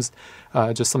 That seems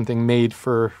just something made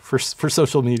for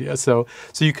social media. So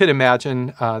you could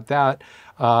imagine that.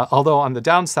 Although on the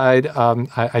downside,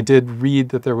 I did read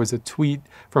that there was a tweet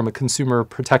from a consumer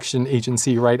protection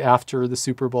agency right after the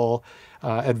Super Bowl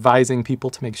advising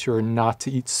people to make sure not to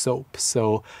eat soap.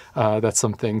 So that's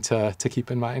something to keep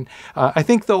in mind. I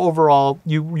think, though, overall,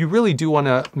 you really do want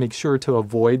to make sure to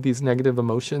avoid these negative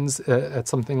emotions at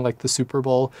something like the Super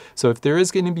Bowl. So if there is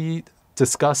going to be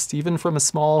disgust, even from a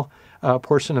small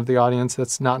portion of the audience,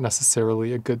 that's not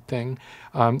necessarily a good thing.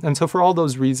 And so for all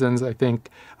those reasons, I think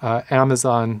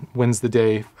Amazon wins the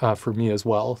day for me as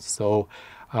well. So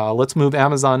let's move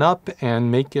Amazon up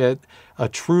and make it a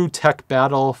true tech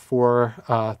battle for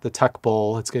the Tech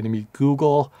Bowl. It's going to be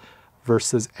Google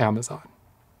versus Amazon.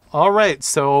 All right,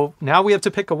 so now we have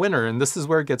to pick a winner, and this is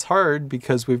where it gets hard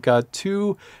because we've got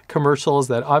two commercials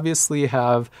that obviously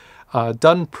have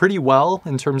done pretty well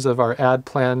in terms of our ad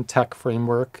plan tech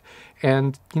framework.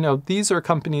 And, you know, these are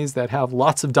companies that have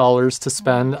lots of dollars to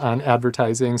spend on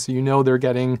advertising, so you know they're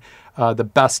getting the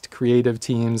best creative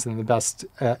teams and the best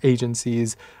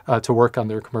agencies to work on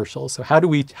their commercials. So how do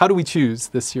we choose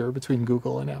this year between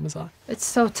Google and Amazon? It's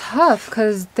so tough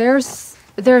because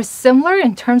they're similar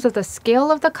in terms of the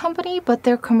scale of the company, but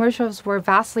their commercials were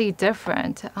vastly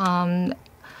different.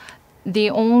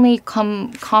 The only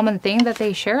common thing that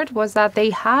they shared was that they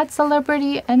had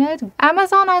celebrity in it.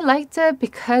 Amazon, I liked it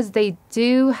because they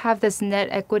do have this net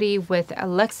equity with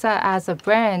Alexa as a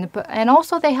brand, and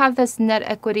also they have this net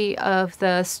equity of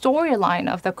the storyline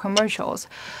of the commercials.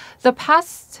 The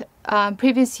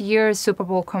previous year's Super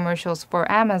Bowl commercials for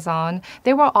Amazon,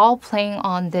 they were all playing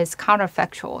on this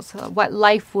counterfactuals, what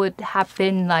life would have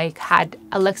been like had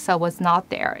Alexa was not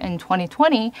there in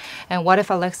 2020, and what if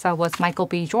Alexa was Michael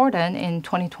B. Jordan in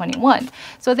 2021.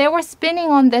 So they were spinning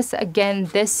on this again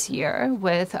this year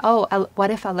with,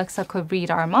 what if Alexa could read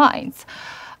our minds?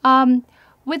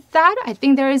 With that, I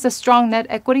think there is a strong net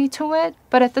equity to it,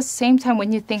 but at the same time,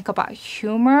 when you think about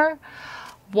humor,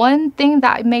 one thing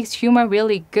that makes humor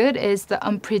really good is the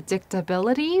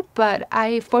unpredictability, but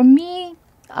for me,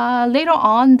 later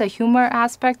on, the humor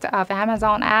aspect of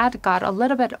Amazon ad got a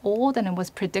little bit old and it was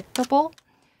predictable.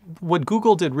 What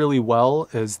Google did really well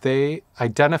is they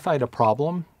identified a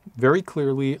problem very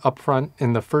clearly upfront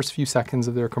in the first few seconds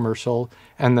of their commercial,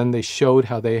 and then they showed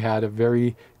how they had a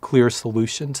very clear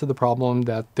solution to the problem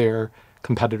that their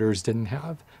competitors didn't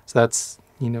have. So that's,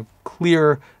 you know,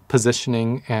 clear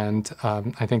positioning, and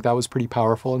I think that was pretty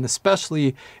powerful. And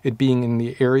especially it being in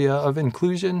the area of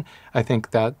inclusion, I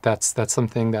think that's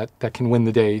something that can win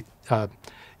the day,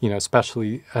 you know,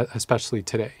 especially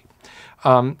today.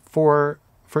 For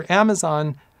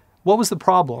Amazon, what was the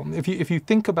problem? If you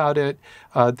think about it,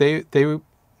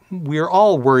 we're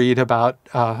all worried about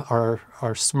our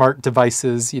smart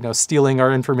devices, you know, stealing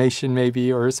our information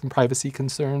maybe, or some privacy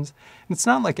concerns. And it's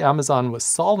not like Amazon was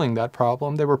solving that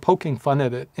problem. They were poking fun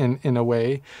at it in a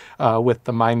way with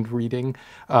the mind reading,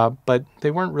 but they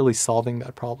weren't really solving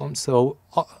that problem. So,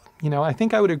 you know, I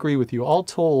think I would agree with you. All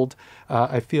told,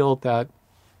 I feel that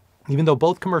even though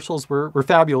both commercials were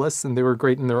fabulous and they were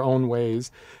great in their own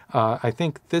ways, I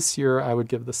think this year I would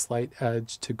give the slight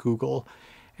edge to Google.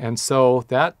 And so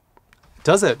that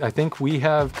does it. I think we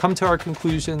have come to our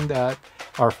conclusion that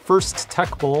our first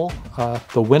Tech Bowl,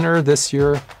 the winner this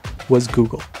year was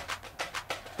Google.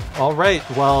 All right,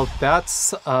 well,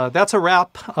 that's a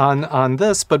wrap on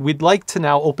this, but we'd like to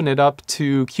now open it up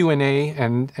to Q&A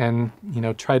and you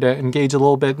know, try to engage a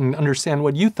little bit and understand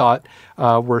what you thought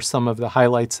were some of the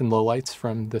highlights and lowlights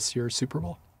from this year's Super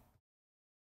Bowl.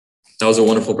 That was a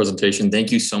wonderful presentation.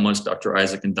 Thank you so much, Dr.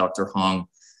 Isaac and Dr. Hong,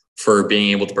 for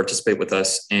being able to participate with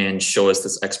us and show us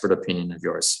this expert opinion of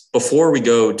yours. Before we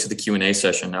go to the Q&A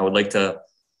session, I would like to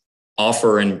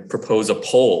offer and propose a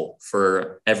poll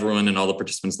for everyone and all the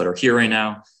participants that are here right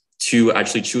now to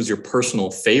actually choose your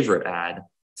personal favorite ad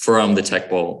from the Tech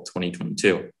Bowl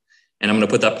 2022. And I'm going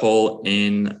to put that poll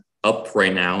up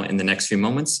right now in the next few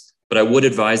moments, but I would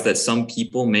advise that some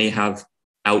people may have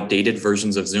outdated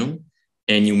versions of Zoom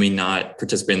and you may not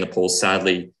participate in the poll,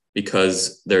 sadly,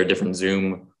 because there are different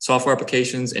Zoom software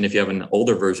applications, and if you have an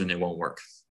older version, it won't work.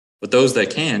 But those that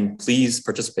can, please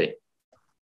participate.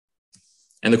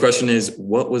 And the question is,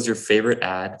 what was your favorite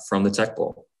ad from the Tech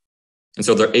Bowl? And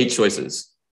so there are 8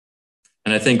 choices.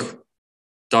 And I think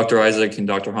Dr. Isaac and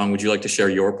Dr. Hong, would you like to share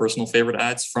your personal favorite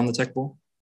ads from the Tech Bowl?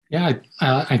 Yeah,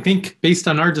 I think based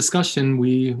on our discussion,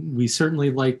 we certainly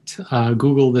liked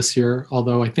Google this year,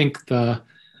 although I think the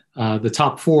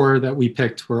top 4 that we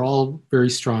picked were all very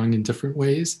strong in different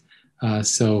ways.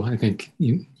 So I think,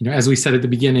 you know, as we said at the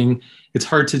beginning, it's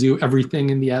hard to do everything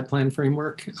in the ad plan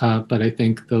framework, but I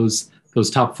think those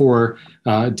top 4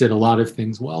 did a lot of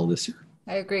things well this year.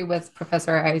 I agree with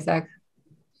Professor Isaac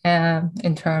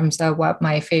in terms of what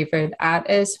my favorite ad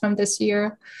is from this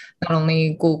year. Not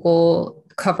only Google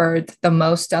covered the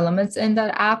most elements in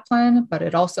that ad plan, but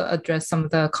it also addressed some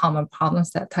of the common problems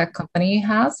that tech company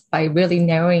has by really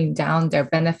narrowing down their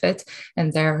benefit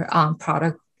and their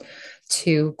product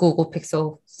to Google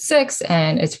Pixel 6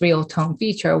 and its real tone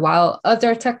feature, while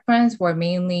other tech brands were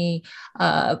mainly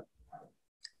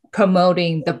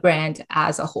promoting the brand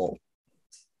as a whole.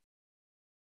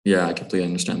 Yeah, I completely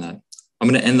understand that. I'm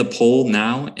going to end the poll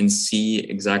now and see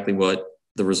exactly what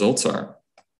the results are.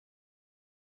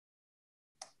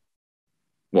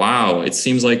 Wow, it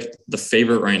seems like the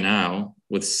favorite right now,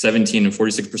 with 17 and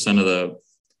 46% of the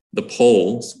the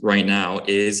poll right now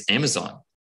is Amazon.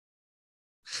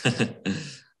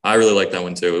 I really like that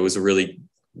one too. It was a really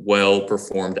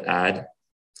well-performed ad,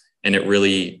 and it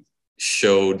really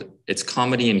showed its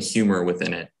comedy and humor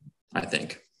within it, I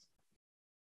think.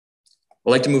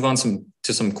 I'd like to move on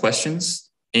to some questions.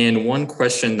 And one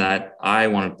question that I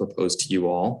want to propose to you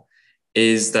all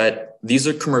is that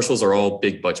commercials are all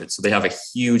big budget. So they have a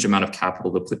huge amount of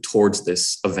capital to put towards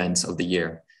this event of the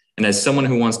year. And as someone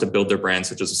who wants to build their brand,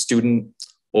 such as a student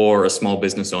or a small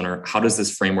business owner, how does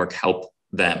this framework help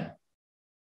them?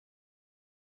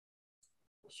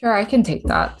 Sure, I can take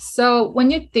that. So when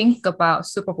you think about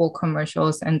Super Bowl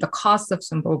commercials and the cost of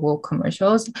Super Bowl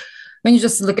commercials, when you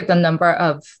just look at the number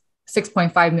of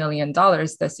 $6.5 million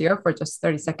this year for just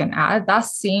 30-second ad, that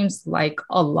seems like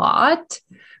a lot.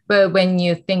 But when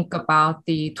you think about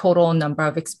the total number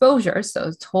of exposures,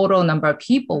 so total number of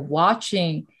people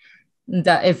watching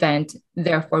the event,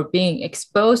 therefore being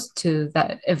exposed to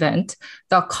that event,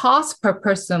 the cost per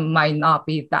person might not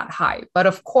be that high. But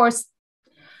of course,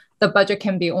 the budget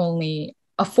can be only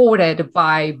afforded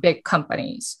by big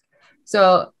companies.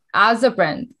 So as a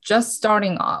brand, just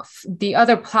starting off, the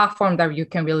other platform that you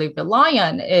can really rely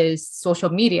on is social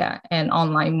media and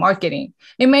online marketing.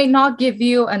 It may not give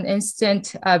you an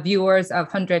instant viewers of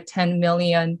 110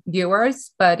 million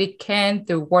viewers, but it can,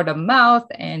 through word of mouth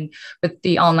and with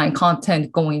the online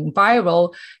content going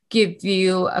viral, give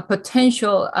you a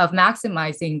potential of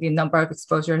maximizing the number of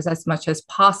exposures as much as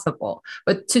possible.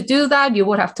 But to do that, you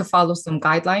would have to follow some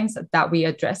guidelines that we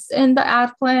address in the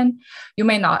ad plan. You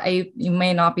may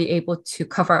not be able to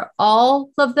cover all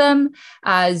of them,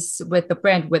 as with the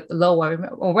brand with lower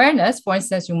awareness. For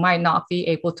instance, you might not be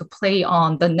able to play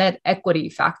on the net equity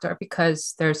factor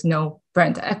because there's no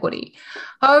brand equity.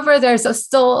 However, there's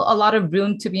still a lot of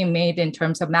room to be made in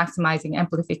terms of maximizing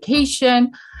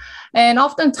amplification. And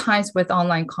oftentimes with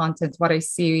online content, what I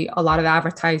see a lot of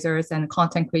advertisers and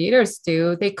content creators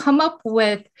do, they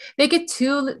get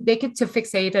too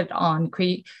fixated on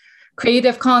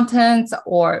creative content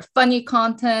or funny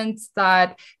content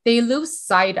that they lose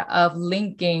sight of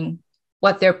linking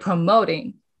what they're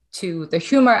promoting to the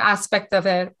humor aspect of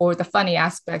it or the funny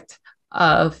aspect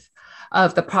of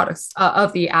the products,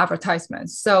 of the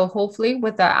advertisements. So hopefully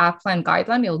with the ad plan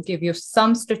guideline, it'll give you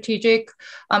some strategic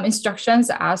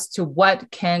instructions as to what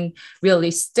can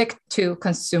really stick to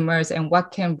consumers and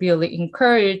what can really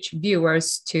encourage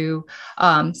viewers to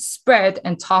spread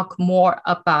and talk more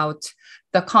about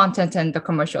the content and the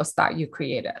commercials that you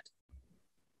created.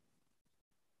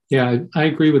 Yeah, I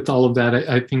agree with all of that.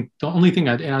 I think the only thing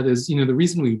I'd add is, the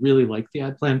reason we really like the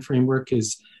ad plan framework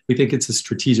is we think it's a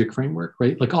strategic framework,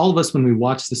 right? Like all of us, when we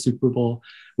watch the Super Bowl,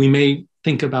 we may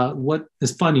think about what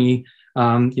is funny,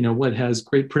 what has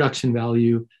great production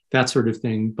value, that sort of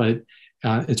thing. But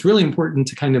it's really important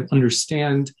to kind of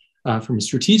understand from a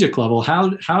strategic level,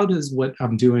 how does what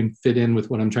I'm doing fit in with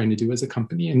what I'm trying to do as a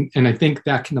company? And I think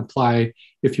that can apply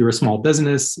if you're a small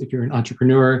business, if you're an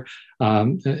entrepreneur.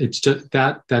 It's just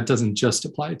that doesn't just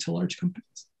apply to large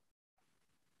companies.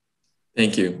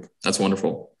 Thank you. That's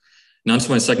wonderful. Now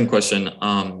to my second question.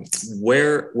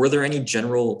 Were there any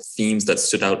general themes that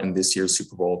stood out in this year's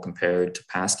Super Bowl compared to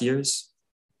past years?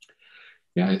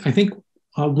 Yeah, I think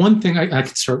one thing I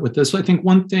could start with this. I think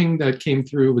one thing that came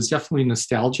through was definitely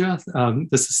nostalgia.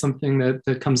 This is something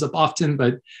that comes up often,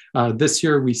 but this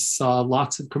year we saw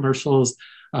lots of commercials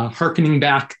hearkening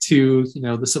back to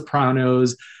The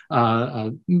Sopranos,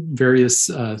 various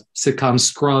sitcom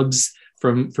Scrubs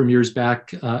from years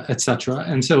back, etc.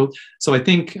 And so I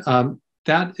think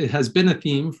that it has been a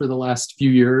theme for the last few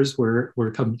years where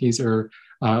companies are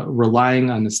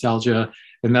relying on nostalgia.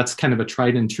 And that's kind of a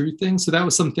tried and true thing. So that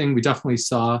was something we definitely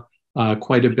saw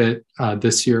quite a bit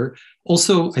this year.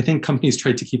 Also, I think companies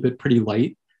tried to keep it pretty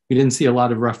light. We didn't see a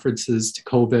lot of references to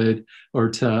COVID or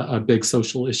to big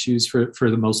social issues for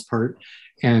the most part.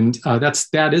 And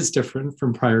that is different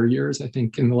from prior years. I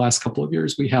think in the last couple of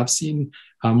years, we have seen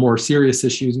more serious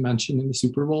issues mentioned in the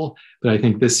Super Bowl. But I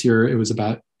think this year it was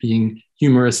about being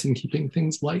humorous and keeping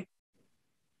things light.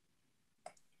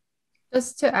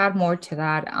 Just to add more to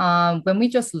that, when we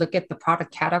just look at the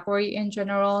product category in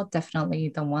general, definitely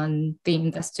the one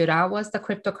theme that stood out was the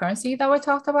cryptocurrency that we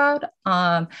talked about.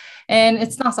 And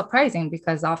it's not surprising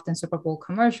because often Super Bowl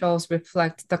commercials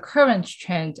reflect the current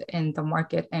trend in the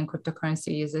market, and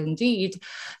cryptocurrency is indeed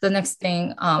the next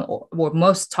thing or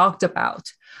most talked about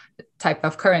type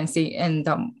of currency in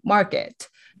the market.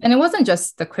 And it wasn't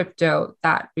just the crypto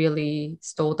that really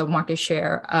stole the market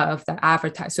share of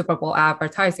the Super Bowl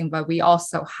advertising, but we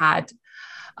also had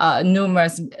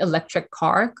numerous electric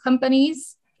car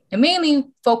companies and mainly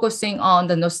focusing on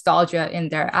the nostalgia in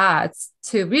their ads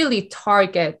to really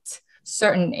target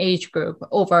certain age group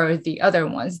over the other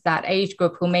ones, that age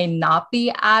group who may not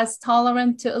be as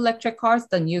tolerant to electric cars,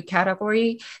 the new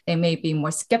category, they may be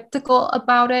more skeptical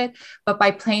about it. But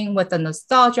by playing with the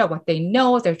nostalgia, what they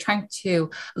know, they're trying to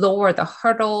lower the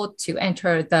hurdle to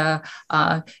enter the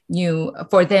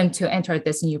for them to enter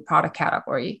this new product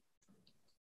category.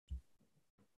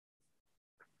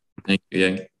 Thank you.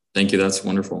 Yeah. Thank you. That's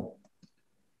wonderful.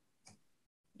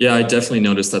 Yeah, I definitely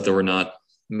noticed that there were not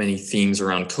many themes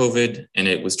around COVID, and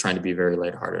it was trying to be very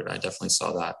lighthearted. I definitely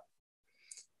saw that.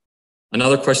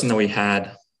 Another question that we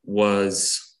had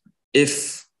was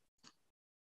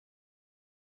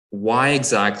how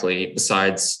exactly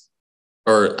besides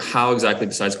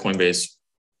Coinbase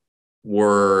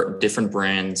were different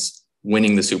brands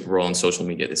winning the Super Bowl on social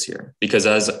media this year? Because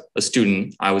as a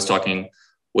student, I was talking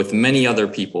with many other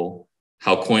people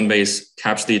how Coinbase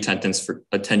captured the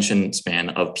attention span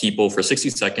of people for 60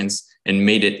 seconds and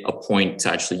made it a point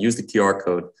to actually use the QR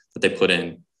code that they put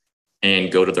in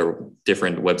and go to their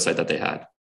different website that they had.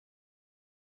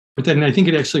 But then I think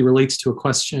it actually relates to a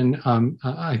question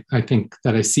I think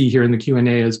that I see here in the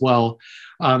Q&A as well.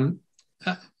 I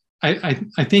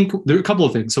think there are a couple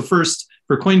of things. So first,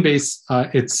 for Coinbase,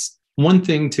 it's one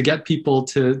thing to get people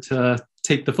to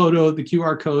take the photo, the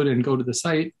QR code, and go to the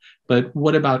site. But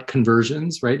what about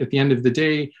conversions, right? At the end of the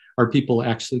day, are people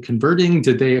actually converting?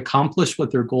 Did they accomplish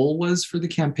what their goal was for the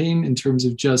campaign in terms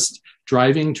of just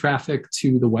driving traffic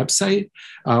to the website?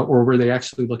 Or were they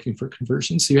actually looking for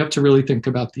conversions? So you have to really think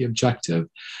about the objective.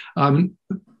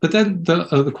 But then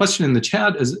the question in the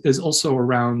chat is also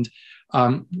around,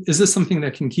 is this something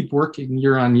that can keep working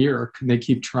year on year? Can they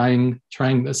keep trying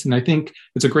this? And I think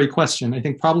it's a great question. I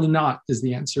think probably not is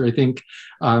the answer. I think,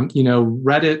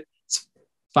 Reddit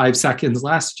 5 seconds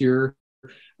last year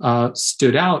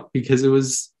stood out because it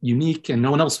was unique and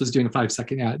no one else was doing a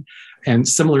 5-second ad. And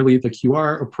similarly, the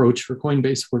QR approach for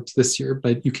Coinbase worked this year.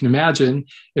 But you can imagine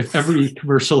if every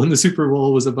commercial in the Super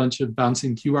Bowl was a bunch of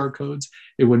bouncing QR codes,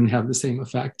 it wouldn't have the same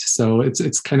effect. So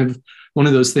it's kind of one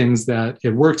of those things that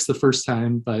it works the first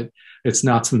time, but it's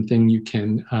not something you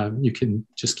can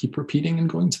just keep repeating and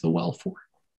going to the well for.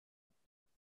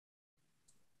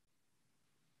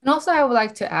 And also, I would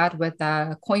like to add with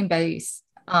the Coinbase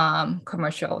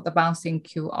commercial, the bouncing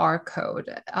QR code.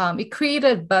 It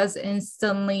created buzz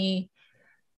instantly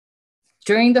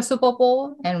during the Super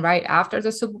Bowl and right after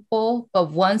the Super Bowl.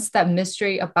 But once that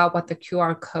mystery about what the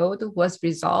QR code was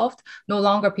resolved, no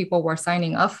longer people were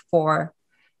signing up for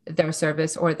their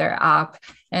service or their app.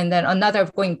 And then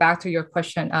going back to your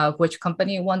question of which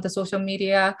company won the social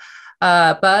media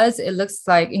buzz, it looks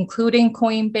like, including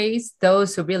Coinbase,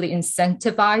 those who really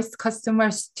incentivized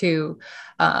customers to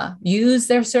use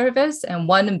their service, and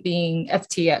one being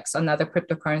FTX, another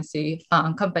cryptocurrency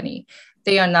company.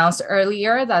 They announced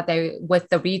earlier that with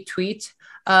the retweet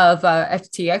of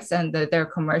FTX and their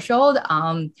commercial,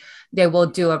 they will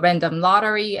do a random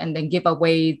lottery and then give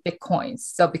away Bitcoins.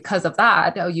 So because of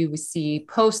that, you will see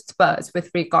post buzz with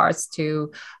regards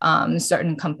to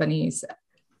certain companies,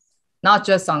 not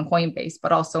just on Coinbase,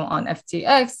 but also on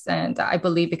FTX. And I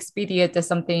believe Expedia did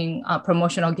something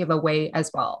promotional giveaway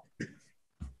as well.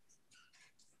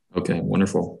 Okay,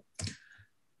 wonderful.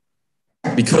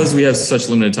 Because we have such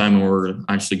limited time and we're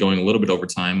actually going a little bit over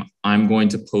time, I'm going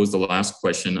to pose the last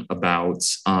question about,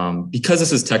 because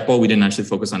this is Tech Bowl, we didn't actually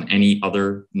focus on any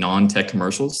other non-tech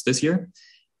commercials this year.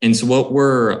 And so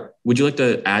would you like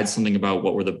to add something about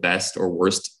what were the best or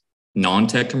worst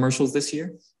non-tech commercials this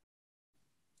year?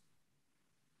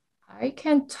 I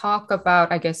can talk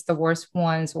about, I guess, the worst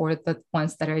ones or the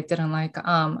ones that I didn't like.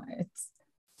 It's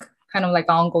kind of like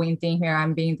an ongoing theme here.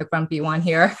 I'm being the grumpy one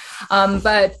here.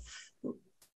 But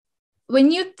when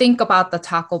you think about the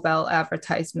Taco Bell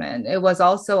advertisement, it was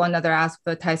also another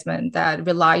advertisement that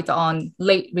relied on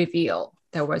late reveal.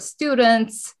 There were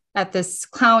students at this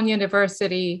clown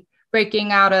university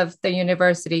breaking out of the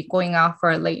university, going out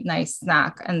for a late night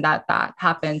snack, and that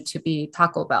happened to be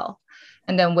Taco Bell.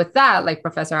 And then with that, like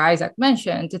Professor Isaac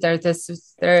mentioned, there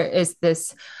is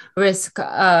this risk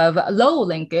of low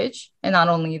linkage. And not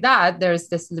only that, there's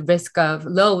this risk of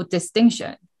low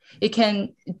distinction. It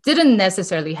didn't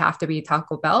necessarily have to be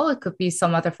Taco Bell. It could be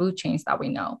some other food chains that we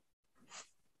know.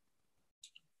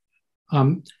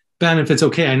 Ben, if it's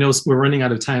okay, I know we're running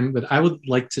out of time, but I would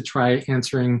like to try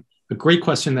answering a great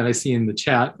question that I see in the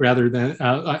chat rather than,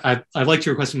 I liked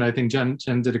your question, but I think Jen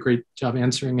did a great job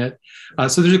answering it.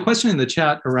 So there's a question in the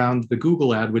chat around the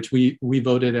Google ad, which we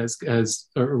voted as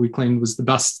or we claimed was the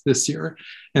best this year.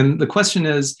 And the question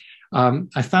is,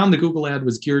 I found the Google ad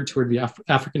was geared toward the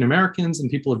African Americans and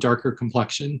people of darker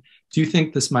complexion. Do you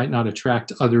think this might not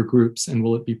attract other groups, and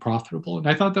will it be profitable? And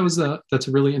I thought that's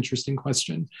a really interesting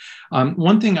question.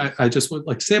 One thing I just would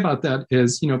like to say about that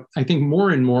is, I think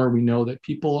more and more we know that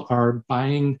people are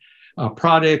buying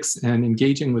products and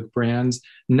engaging with brands,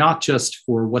 not just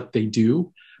for what they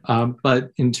do,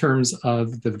 but in terms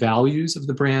of the values of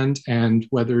the brand and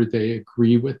whether they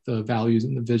agree with the values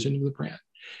and the vision of the brand.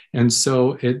 And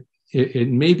so it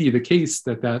may be the case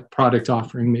that product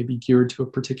offering may be geared to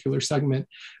a particular segment,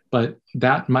 but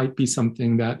that might be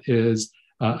something that is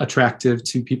attractive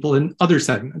to people in other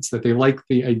segments, that they like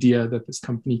the idea that this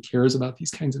company cares about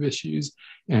these kinds of issues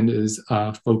and is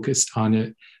focused on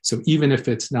it. So even if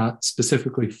it's not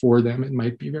specifically for them, it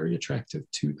might be very attractive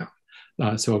to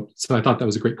them. So I thought that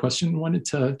was a great question. Wanted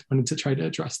to try to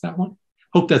address that one.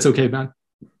 Hope that's okay, Ben.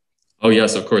 Oh,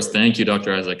 yes, of course. Thank you,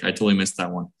 Dr. Isaac. I totally missed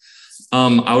that one.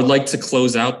 I would like to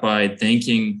close out by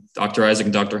thanking Dr. Isaac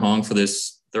and Dr. Hong for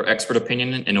their expert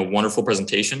opinion and a wonderful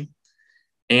presentation.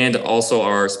 And also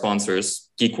our sponsors,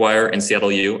 GeekWire and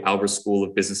Seattle U, Albert School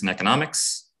of Business and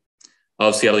Economics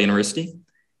of Seattle University.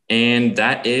 And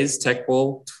that is Tech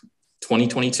Bowl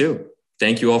 2022.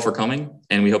 Thank you all for coming,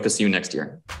 and we hope to see you next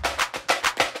year.